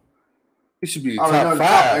 low. He should be the I already top know 5.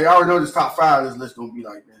 I already know this top 5 of this list gonna be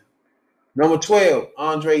like that. Number 12,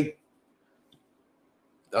 Andre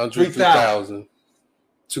 3000.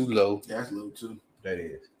 Too low. Yeah, that's low too. That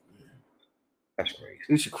is. That's crazy.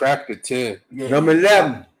 He should crack the 10. Yeah. Number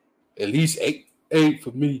 11, At least 8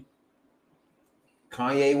 for me.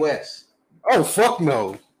 Kanye West. Oh, fuck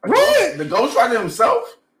no. What? The ghostwriter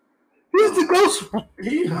himself? He's the ghost.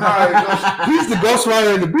 He hired He's the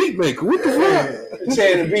ghostwriter and the beat maker. What the fuck?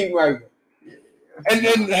 Saying the beat maker.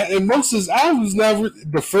 And most of his albums now,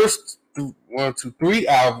 the first 1, 2, 3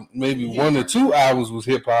 albums, maybe 1 or 2 albums was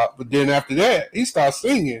hip hop, but then after that, he started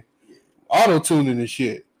singing, auto tuning and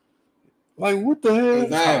shit. Like, what the hell?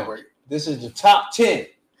 Now, this is the top 10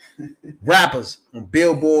 rappers on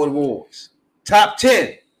Billboard Awards. Top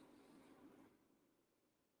 10.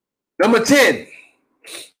 Number 10,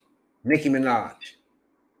 Nicki Minaj.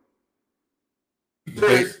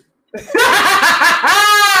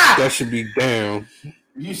 That should be down.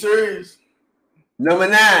 You serious? Number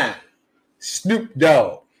 9, Snoop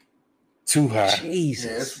Dogg. Too high. Jesus.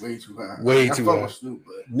 Yeah, that's way too high. Way I too fuck high. with Snoop,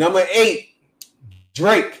 but Number 8,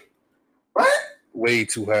 Drake. what? Way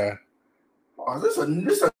too high. Oh, this a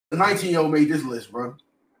 19-year-old made this list, bro.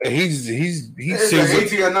 And he It's sings. an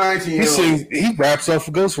 18 or 19 year old. He raps off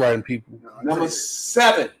for ghostwriting people. Number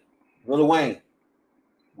 7, Lil Wayne.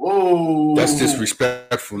 Whoa. That's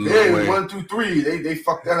disrespectful, Lil Yeah, Wayne. 1, 2, 3. They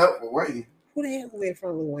fucked that up for Wayne. Who the hell went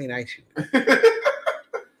from Lil Wayne Ice Cube?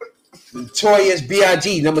 Notorious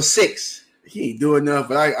B.I.G. Number 6. He ain't doing enough,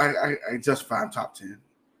 but I justify him top 10.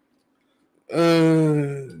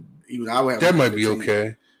 Even I would have That him might be 15.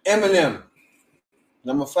 okay. Eminem.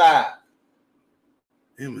 Number 5.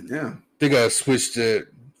 Eminem. They gotta switch him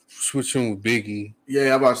with Biggie.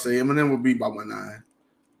 Yeah, I'm about to say Eminem would be about my 9.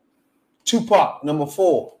 Tupac. Number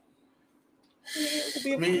 4.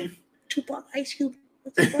 I mean, Tupac, Ice Cube.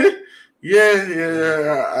 yeah.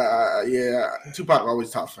 Tupac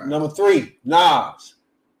always top 5. Number 3, Nas.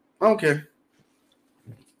 Okay.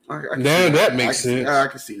 I can Now see that makes sense. I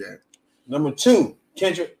can see that. Number 2,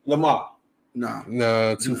 Kendrick Lamar. No.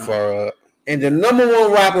 Nah, too far up. And the number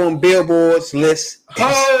 1 rapper on Billboard's list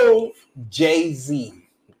is Jay-Z.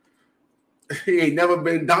 He ain't never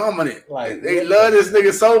been dominant. Like, They love this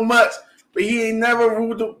nigga so much, but he ain't never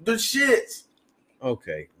ruled the shits.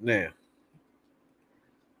 Okay, now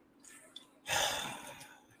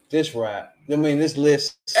This rap. I mean, this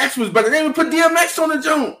list. X was better. They even put DMX on the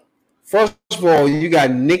joint. First of all, you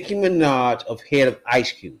got Nicki Minaj ahead of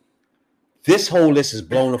Ice Cube. This whole list is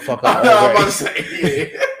blown the fuck up. I'm about to say,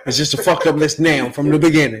 yeah. It's just a fucked up list now from the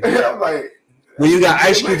beginning. I'm like, When you got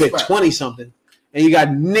Ice DMX Cube at spot. 20 something, and you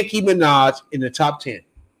got Nicki Minaj in the top 10.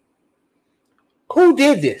 Who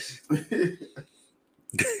did this?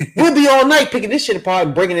 We'll be all night picking this shit apart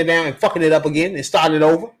and breaking it down and fucking it up again and starting it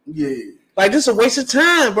over. Yeah. Like, this is a waste of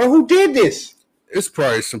time, bro. Who did this? It's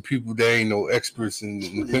probably some people that ain't no experts in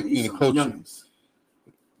the culture. Youngins.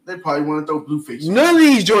 They probably want to throw Blueface. None of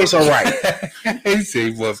these joints are right. He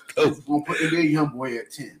say he was dope. Gonna put NBA Youngboy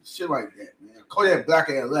at 10. Shit like that, man. Kodak Black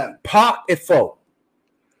at 11. Pac at 4.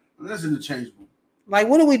 That's interchangeable. Like,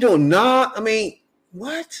 what are we doing? Nah, I mean,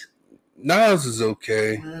 what? Nas is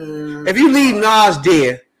okay. If you leave Nas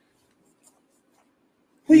there,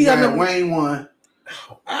 who you got number Wayne 1.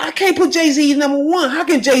 I can't put Jay-Z number 1. How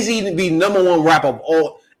can Jay-Z be number 1 rapper of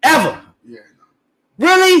all ever? Yeah.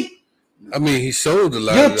 Really? I mean, he sold a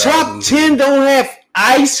lot. Your of top albums. 10 don't have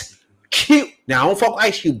Ice Cube. Now, I don't fuck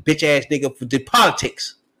Ice Cube, bitch ass nigga, for the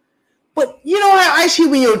politics. But you don't have Ice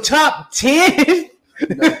Cube in your top 10.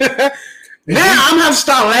 Now I'm gonna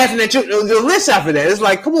start laughing at you. The list after that. It's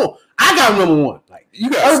like, come on, I got number 1. Like, You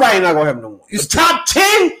got everybody not gonna have number 1. You The still- top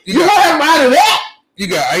 10, you got- gonna have him out of that? You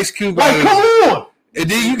got Ice Cube, Like, out come of- on. and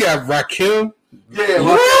then you got Rakim. Yeah,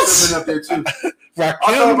 What? been up there too. Rakim.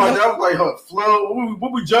 I thought about that. I was like, huh, flow.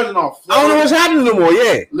 What we judging off? Flow, I don't know what's happening no more.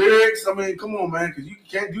 Yeah, lyrics. I mean, come on, man, because you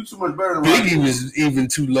can't do too much better than Biggie Rakim. was even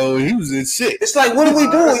too low. He was in 6. it's like, what are we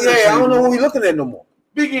doing? Yeah, I don't know what we're looking at no more.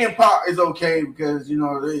 Biggie and Pop is okay because you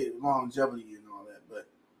know they longevity and all that, but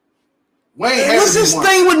Wayne And has what's to be this one.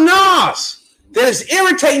 thing with Nas that is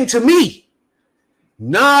irritating to me?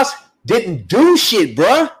 Nas didn't do shit,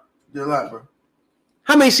 bruh. Did a lot, bro.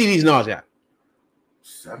 How many CDs Nas got?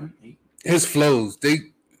 7, 8. His flows.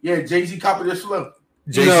 Yeah, Jay-Z copied this flow.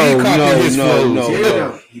 Jay-Z No, copied no, his no, flows. no, He did, no.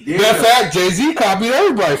 though. He did. Matter of though. fact, Jay-Z copied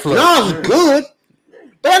everybody's flows. Nas was good.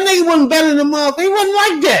 But that nigga wasn't better than the motherfucker. He wasn't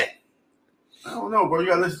like that. I don't know, bro. You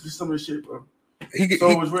gotta listen to some of this shit, bro. He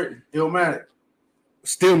So it was written. Illmatic.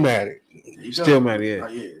 still mad at. There you go. Still mad, yeah. Oh,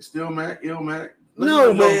 yeah, Stillmatic, Illmatic.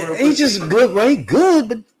 No, man. He's just good, bro. He good,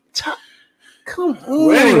 but come on.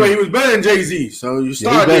 Well, anyway, he was better than Jay-Z, so you Yeah, he's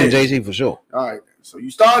start better than there. Jay-Z for sure. All right, so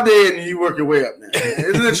you start there and you work your way up now.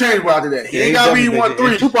 It's interchangeable after that. He ain't gotta be definitely 1,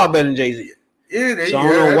 3. Tupac better than Jay-Z. Yeah, there So I you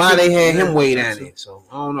don't go. know why That's they it. had him Yeah, way that's down it. there. So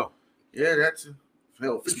I don't know. Yeah, that's it.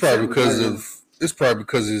 Hell, It's probably 57 because was of. It's probably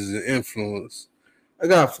because of his influence. We're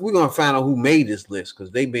gonna find out who made this list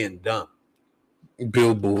because they been dumb.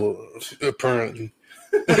 Billboard, apparently.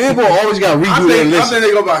 People always got to I redo their think list.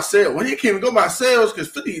 they go by sales. When they can't even go by sales because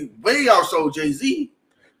 50 way outsold Jay-Z.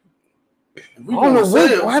 If we I don't know go by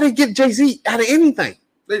sales, why they get Jay-Z out of anything.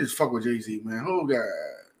 they just fuck with Jay-Z, man. Who got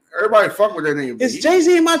everybody fuck with that nigga? Is B.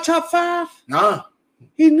 Jay-Z in my top 5? Nah,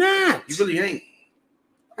 He not. he really ain't.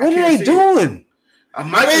 I What are can't they see it. doing? I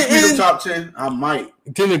might just be And- the top 10. I might.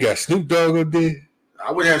 Then they got Snoop Dogg up there.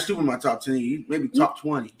 I would have Snoop in my top 10. He maybe top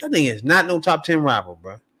 20. That thing is not no top 10 rapper,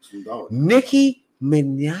 bro. Snoop Dogg. Nicki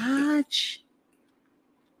Minaj?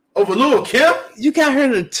 Over Lil Kim? You got her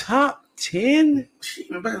in the top 10? She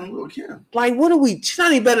even better than Lil Kim. Like, what are we? She's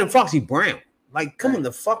not even better than Foxy Brown. Like, come on Right.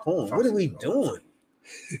 the fuck on. What are Foxy we Brown. doing?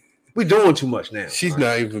 We doing too much now. She's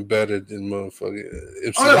not even better than motherfucker.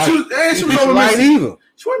 If Oh, no, she was over right Missy. either.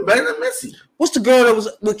 She wasn't better than Missy. What's the girl that was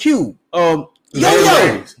with Q? Yo.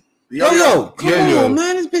 Yo. Come Yo-Yo. on,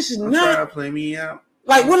 man. This bitch is Try not. to play me out.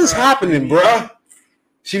 Like, what is happening, bruh?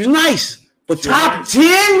 She was nice. But She top was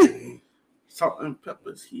 10? Salt and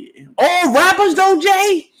peppers here. All rappers, though,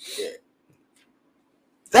 Jay? Yeah.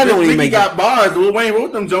 That don't even Nicki make got it. bars. Lil Wayne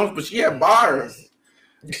wrote them Jones, but she had bars.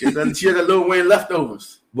 She had the Lil Wayne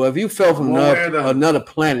leftovers. But if you fell from One way or the other. another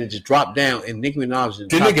planet, just dropped down, and Nicki Minaj is in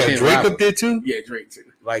the Then they top got 10 Drake rappers. up there too. Yeah, Drake too.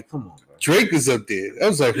 Like, come on, bro. Drake is up there. I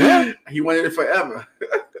was like, what? He wanted it forever.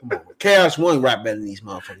 Come on. KRS-One rap better than these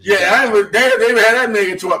motherfuckers. Yeah, they even had that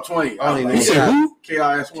nigga to up 20. I don't even know You what's said happening. who?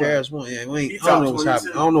 KRS-One. KRS-One, yeah. We ain't, He I don't know top what's 22.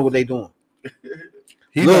 happening. I don't know what they doing.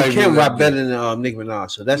 He Lil not even Kim rap up better there. than Nicki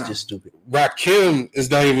Minaj, so that's No. just stupid. Rakim is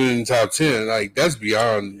not even in the top 10. Like, that's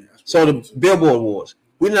beyond. So the Billboard Awards,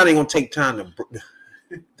 we're not even gonna take time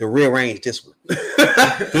to rearrange this one.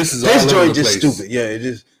 This is all This over joint the just place. stupid. Yeah, it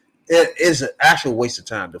is. It is an actual waste of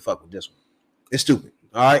time to fuck with this one. It's stupid.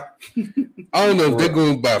 All right. I don't know if they're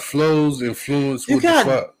going by flows, influence. You What got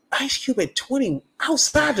the fuck? Ice Cube at 20,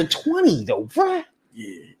 outside the 20 though, bruh.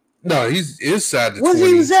 Yeah. No, he's inside the What 20.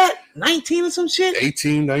 he was at? 19 or some shit?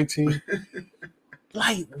 18, 19.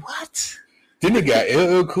 Like what? Then they got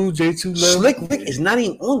LL Cool J too low. Slick Rick is not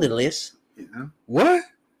even on the list. You know? What?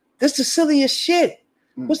 That's the silliest shit.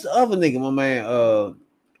 What's the other nigga, my man?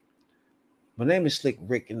 My name is Slick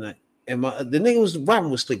Rick, and the nigga was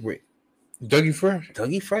rapping with Slick Rick. Dougie Fresh.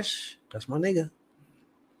 Dougie Fresh. That's my nigga.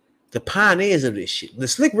 The pioneers of this shit. The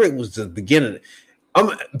Slick Rick was the beginning.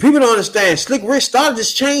 People don't understand. Slick Rick started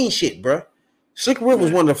this chain shit, bro. Slick Rick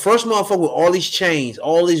was one of the first motherfuckers with all these chains,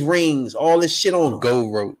 all these rings, all this shit on them.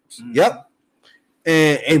 Gold ropes. Yep.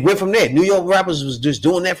 And it went from there. New York rappers was just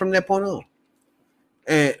doing that from that point on.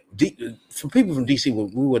 And for people from DC,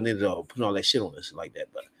 we wasn't into putting all that shit on us like that.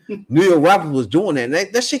 But New York rappers was doing that. And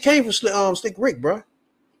that shit came from Slick Rick, bro.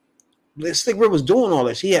 Slick Rick was doing all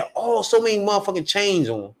this. He had so many motherfucking chains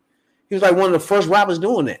on him. He was like one of the first rappers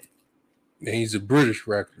doing that. And he's a British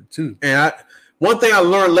rapper too. And one thing I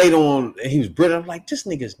learned later on, he was British. I'm like, this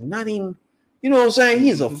nigga's not even, you know what I'm saying?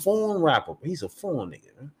 He's a foreign rapper. He's a foreign nigga.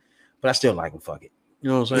 Right? But I still like him. Fuck it. You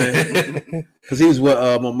know what I'm saying? Because he was with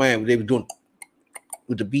my man. They were doing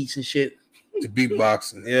with the beats and shit. The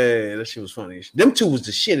beatboxing. Yeah, that shit was funny. Them two was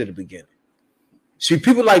the shit at the beginning. See,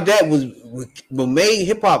 people like that was made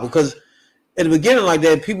hip hop because at the beginning like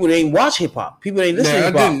that, people didn't watch hip hop. People ain't listen to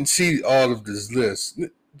hip hop. I didn't see all of this list.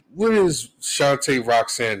 Where is Shantae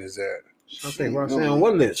Roxanne is at? Shantae Roxanne on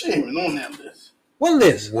what list? She ain't even on that list. What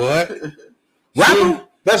list? What? Rapper?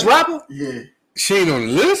 Best rapper? Yeah. She ain't on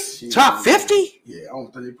the list? Top 50? Yeah, I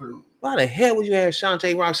don't think they put her on. Why the hell would you have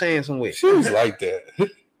Shantae Roxanne somewhere? She was like that.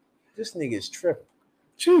 This nigga is tripping.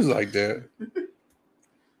 She was like that.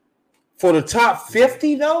 For the top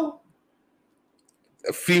 50 though?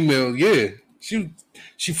 A female, yeah. She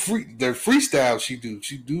the freestyle she do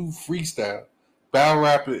freestyle. Battle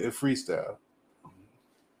rapper and freestyle.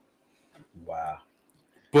 Wow.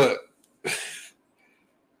 But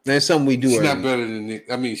that's something we do. She's not better than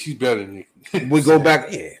Nick. I mean, she's better than Nick. We go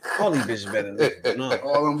back. Yeah, all these bitches better than Nick. No.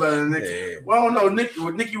 All them better than Nick. Yeah. Well, I don't know.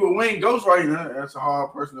 Nikki with Wayne ghostwriting, that's a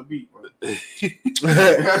hard person to beat.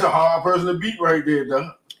 That's a hard person to beat right there,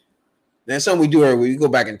 though. That's something we do every week. We go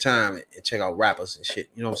back in time and check out rappers and shit.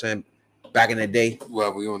 You know what I'm saying? Back in the day.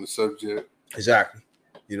 While we on the subject. Exactly.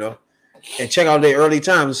 You know? And check out their early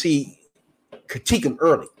times and see, critique them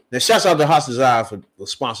early. Now, shouts out to Hot Desire for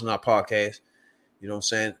sponsoring our podcast. You know what I'm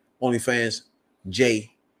saying? OnlyFans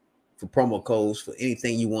J for promo codes for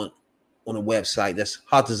anything you want on the website. That's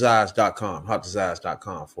hotdesires.com.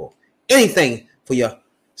 Hotdesires.com for anything for your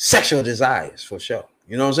sexual desires, for sure.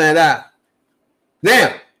 You know what I'm saying?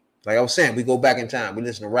 Now, like I was saying, we go back in time. We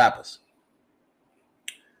listen to rappers,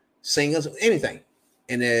 singers, anything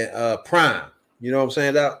in their prime. You know what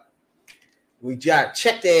I'm saying? We got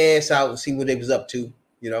check their ass out and see what they was up to,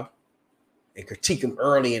 you know, and critique them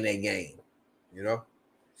early in their game, you know.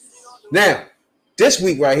 Now, this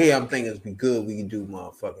week right here, I'm thinking it'd be good. We can do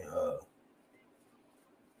motherfucking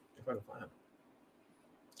if I can find it.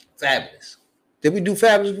 Fabulous. Did we do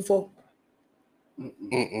Fabulous before?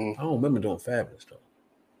 I don't remember doing Fabulous though.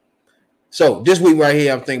 So this week right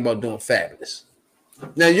here, I'm thinking about doing Fabulous.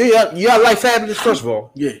 Now y'all like Fabulous first of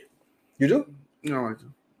all? Yeah, you do. No, I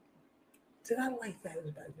do. Did I like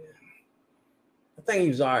Fabulous back then? I think he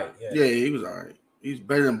was all right. Yeah, he was all right. He's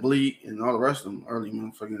better than Bleak and all the rest of them early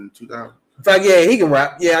motherfucking 2000. In fact, yeah, he can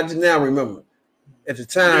rap. Yeah, I just now remember. At the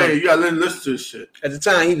time, yeah, you gotta listen to this shit. At the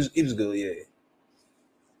time, he was good. Yeah,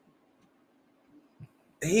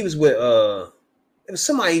 he was with it was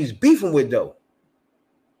somebody he was beefing with though.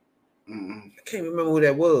 I can't remember who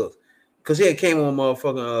that was because he had came on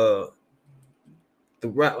motherfucking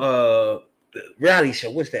the reality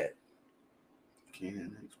show. What's that?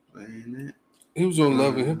 Can't explain it. He was on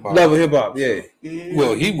Love and Hip Hop. Love and Hip Hop, yeah.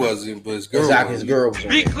 Well, he wasn't, but his girl. Exactly, his girl was on.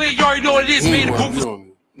 Be clear, you already know what it is,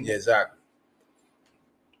 man. Yeah, exactly.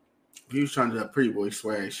 He was trying to do that pretty boy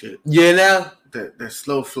swag shit. Yeah, now that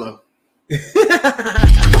slow flow. Man, I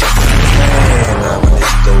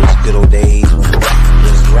miss those good old days when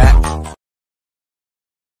this rap.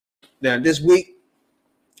 Now this week,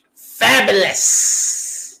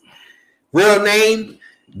 Fabulous. Real name,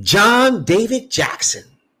 John David Jackson.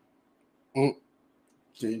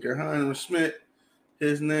 Tinker Hunter Smith.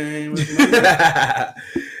 His name is Now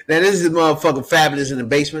this is motherfucking Fabulous in the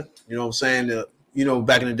basement. You know what I'm saying? You know,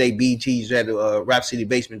 back in the day, BET used to have the Rap City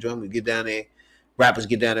basement joint. We get down there, rappers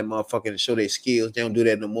get down there, motherfucking, and show their skills. They don't do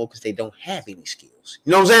that no more because they don't have any skills.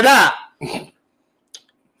 You know what I'm saying?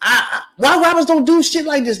 Why rappers don't do shit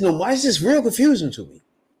like this no more? It's just real confusing to me.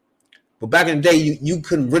 But back in the day, you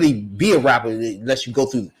couldn't really be a rapper unless you go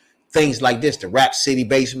through things like this, the Rap City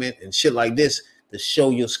basement and shit like this to show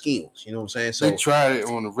your skills. You know what I'm saying? So they tried it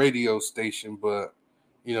on the radio station, but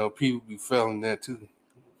you know, people be failing that too.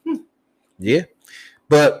 Yeah.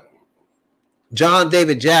 But John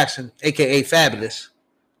David Jackson, aka Fabulous,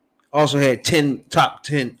 Also had top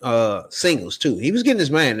 10 singles too. He was getting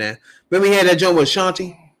his man now. Remember he had that joint with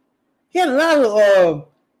Ashanti? He had a lot of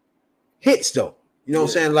hits though. You know what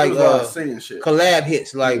I'm saying? Like collab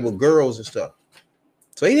hits like with girls and stuff.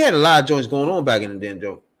 So he had a lot of joints going on back in the day,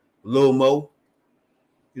 Joe. Lil Mo.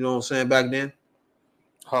 You know what I'm saying back then?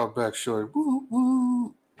 Hard back shorty. Woo,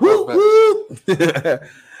 woo. Woo, woo.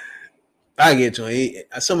 I get to him.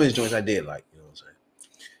 Some of his joints I did like. You know what I'm saying?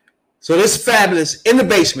 So this is Fabulous in the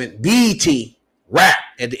Basement. BET rap.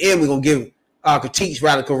 At the end, we're going to give our critiques.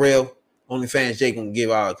 Radical Rail. OnlyFans Jay going to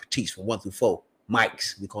give our critiques from 1 through 4.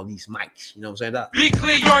 Mics. We call these mics. You know what I'm saying, Doc? Be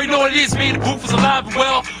clear, you already know what it is, man. The booth is alive and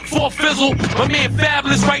well. For Fizzle, my man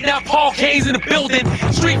Fabulous right now. Paul K's in the building.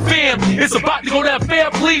 Street fam, it's about to go down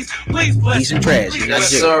fair. Please bless. He's in trash. Yes,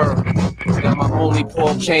 sir. Got my homie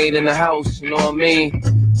Paul Kane in the house. You know what I mean?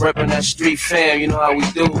 Repping that street fam. You know how we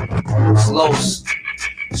do. Slows.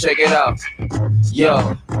 Check it out.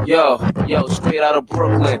 Yo, straight out of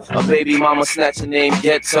Brooklyn. A baby mama snatcher named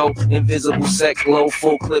Ghetto. Invisible set glow,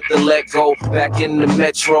 full clip to let go. Back in the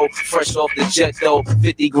metro, fresh off the jet though.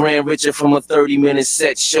 50 grand richer from a 30-minute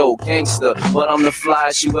set show. Gangster, but I'm the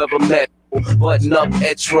flyest you ever met. Button up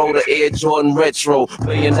Etro, the Air Jordan Retro. $1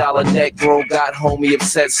 million neck bro, got homie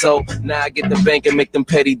upset so now I get the bank and make them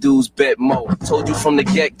petty dudes bet mo. Told you from the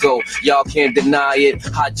get-go, y'all can't deny it.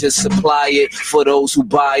 I just supply it for those who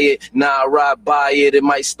buy it. Now I ride by it, it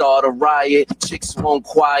might start a riot. Chicks won't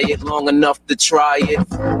quiet long enough to try it.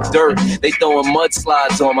 Dirt, they throwing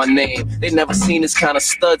mudslides on my name. They never seen this kind of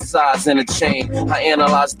stud size in a chain. I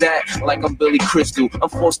analyze that like I'm Billy Crystal. I'm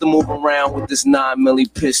forced to move around with this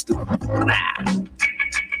 9mm pistol.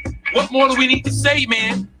 What more do we need to say,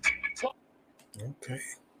 man? Okay.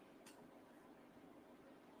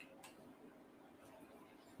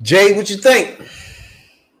 Jay, what you think?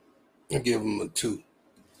 I give him a 2.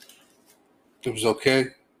 It was okay.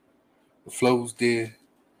 The flow was there,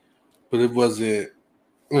 but it wasn't.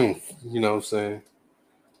 You know what I'm saying?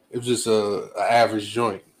 It was just a average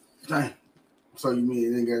joint. Dang. So you mean it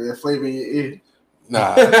didn't get that flavor in your ear?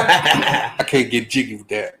 Nah, I can't get jiggy with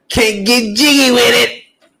that. Can't get jiggy with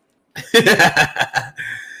it.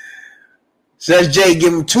 Says Jay,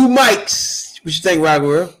 give him 2 mics. What you think,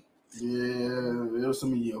 Rockwell? Yeah, it was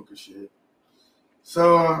some mediocre shit.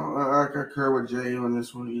 So I concur with Jay on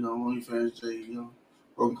this one. You know, OnlyFans Jay, you know,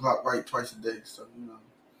 broken clock right twice a day. So, you know.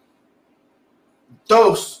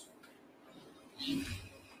 Dose.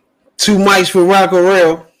 2 mics for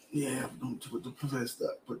Rockwell. Yeah, put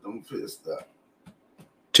them fist up.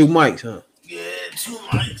 2 mics, huh? Yeah, 2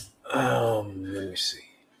 mics. Let me see.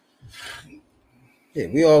 Yeah,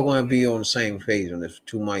 we all going to be on the same page on this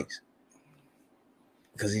 2 mics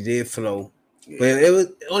because he did flow, but it was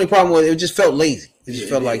the only problem was it just felt lazy. It just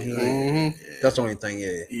felt like he. That's the only thing.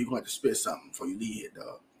 Yeah, you going to spit something before you leave it,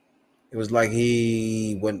 dog. It was like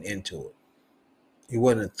he wasn't into it. He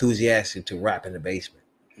wasn't enthusiastic to rap in the basement.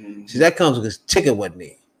 Mm-hmm. See, that comes because Tigger wasn't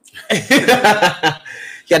there.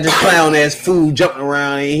 Got this clown ass fool jumping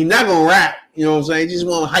around. And he's not gonna rap. You know what I'm saying? He just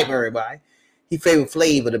want to hype everybody. He favored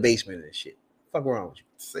Flav of the basement and shit. Fuck wrong with you?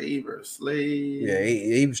 Saver, slave. Yeah,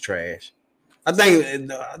 he was trash. I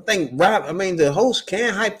think rap. I mean, the host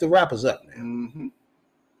can hype the rappers up, man. Mm-hmm.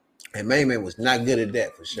 And Man was not good at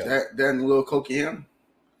that for sure. That and little Coquiana.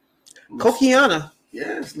 Coquiana.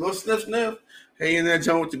 Yes, little sniff. Hey, in that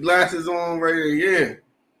joint with the glasses on right there, yeah.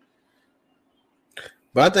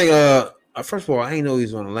 But I think, first of all, I ain't know he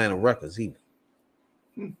was on Atlanta Records either.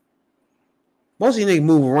 Most of these niggas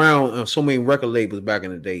move around on so many record labels back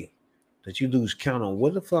in the day that you lose count on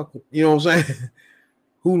what the fuck, you know what I'm saying?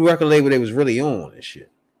 Who record label they was really on and shit.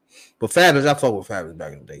 But Fabulous, I fuck with Fabulous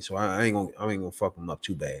back in the day, so I ain't gonna fuck him up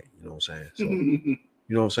too bad. You know what I'm saying? So, you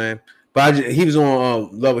know what I'm saying? But he was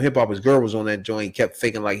on Love and Hip Hop. His girl was on that joint. He kept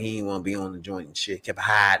faking like he didn't want to be on the joint and shit. Kept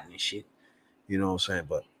hiding and shit. You know what I'm saying?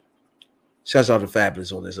 But shouts out to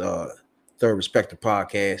Fabulous on this Third Respecter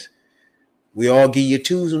podcast. We all give you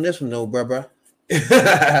 2s on this one, though, bruh.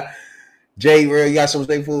 Jay, you got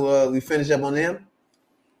something before we finish up on them?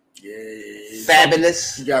 Yeah.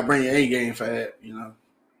 Fabulous. You gotta bring your A game for that, you know.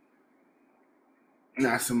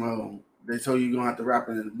 Not some they told you you're gonna have to rap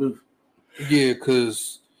it in the booth. Yeah,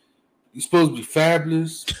 because you're supposed to be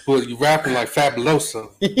fabulous, but you're rapping like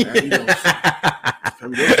Fabuloso.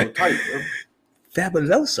 Fabuloso tight, bro.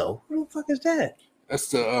 Fabuloso? Who the fuck is that? That's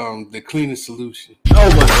the cleanest solution. Oh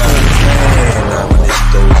my god.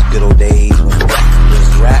 Those good old days when rap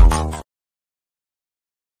was rap.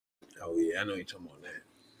 Oh yeah, I know you're talking about that.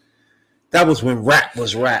 That was when rap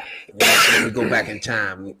was rap. You know what I'm saying? We go back in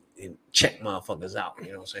time and check motherfuckers out.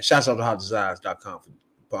 You know what I'm saying? Shouts out to hotdesires.com for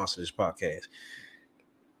sponsoring this podcast.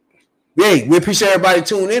 Hey, we appreciate everybody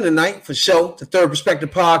tuning in tonight for show, the Third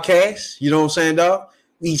Perspective Podcast. You know what I'm saying, dog?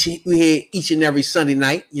 We here each and every Sunday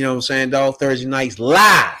night. You know what I'm saying, dog? Thursday nights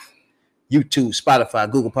live. YouTube,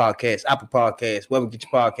 Spotify, Google Podcasts, Apple Podcasts, wherever you get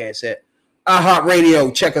your podcasts at.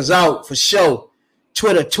 iHeartRadio, check us out for show.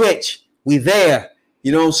 Twitter, Twitch, we there.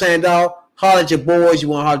 You know what I'm saying, dog? Holler at your boys. You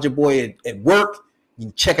want to holler at your boy at work? You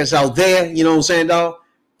can check us out there. You know what I'm saying, dog?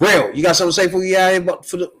 Real, you got something to say for you out here, but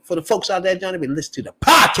for the folks out there, Johnny, be listen to the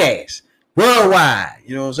podcast worldwide.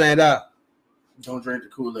 You know what I'm saying, dog? Don't drink the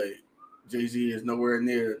Kool-Aid. Jay-Z is nowhere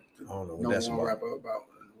near I don't know what no that's one about. rapper about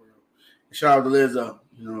in the world. Shout out to Lizzo.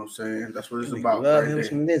 You know what I'm saying? That's what it's about. Love right him there.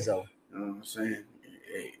 some Lizzo. You know what I'm saying?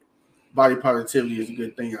 Hey, body positivity is a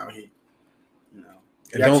good thing out here. You know,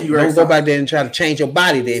 And don't go back there and try to change your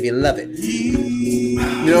body there if you love it. You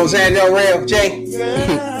know what I'm saying, though, Real? Jay?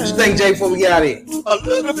 What you think, Jay, before we get out of here? A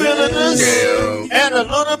little bit of this and a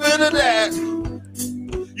little bit of that.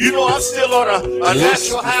 You know, I'm still on a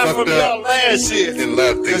natural high from y'all last year.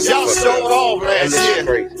 Because y'all showed off last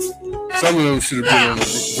year. Some of them should have been on the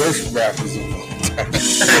verse rappers. I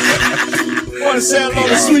want to say hello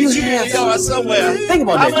to Sweet G y'all somewhere. Think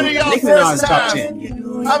about How that. many of y'all Nicki Minaj first top time?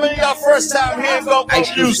 10. How many of y'all first time hearing Go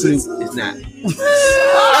Ice Cube music? Snoop is not.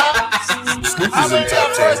 How many of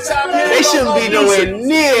y'all first time hearing They shouldn't be nowhere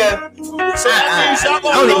near. I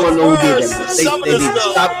don't even want to know who did that. They need to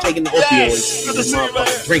stop taking the opioids and the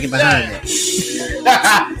motherfuckers drinking behind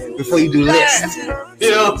that. Before you do lists.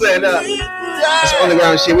 You know what I'm saying? That's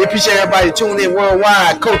underground shit. We appreciate everybody tuning in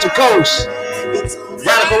worldwide, coast to coast.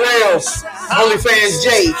 Radical Rails, OnlyFans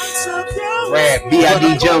J, Brad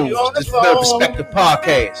B.I.D. Jones, this is the Third Perspective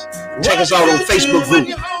Podcast. Check us out on Facebook group.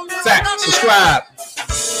 Fact, subscribe.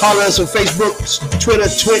 Holler us on Facebook, Twitter,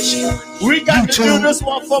 Twitch, YouTube.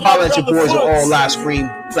 Holler at your boys on all live stream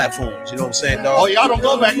platforms. You know what I'm saying, dog? Oh, y'all don't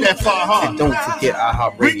go back that far, huh? And don't forget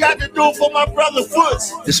iHeartRadio. We got to do it for my brother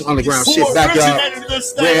Foots. This is underground shit. Backyard.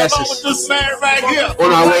 Rare asses. This man right here.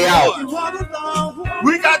 On our way out.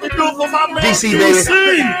 We got to do it for my man DC, baby.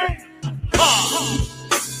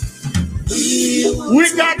 We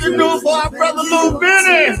got to do it for our brother Lou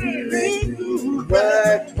Benny.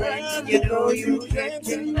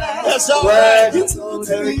 That's all right.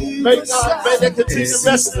 May they continue to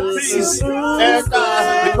rest in peace. And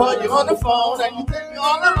because you're on the phone and you think you're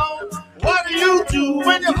all alone, what do you do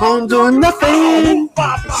when you're home doing nothing?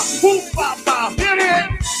 God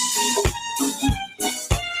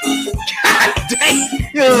dang.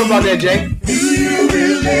 You don't know about that, Jay.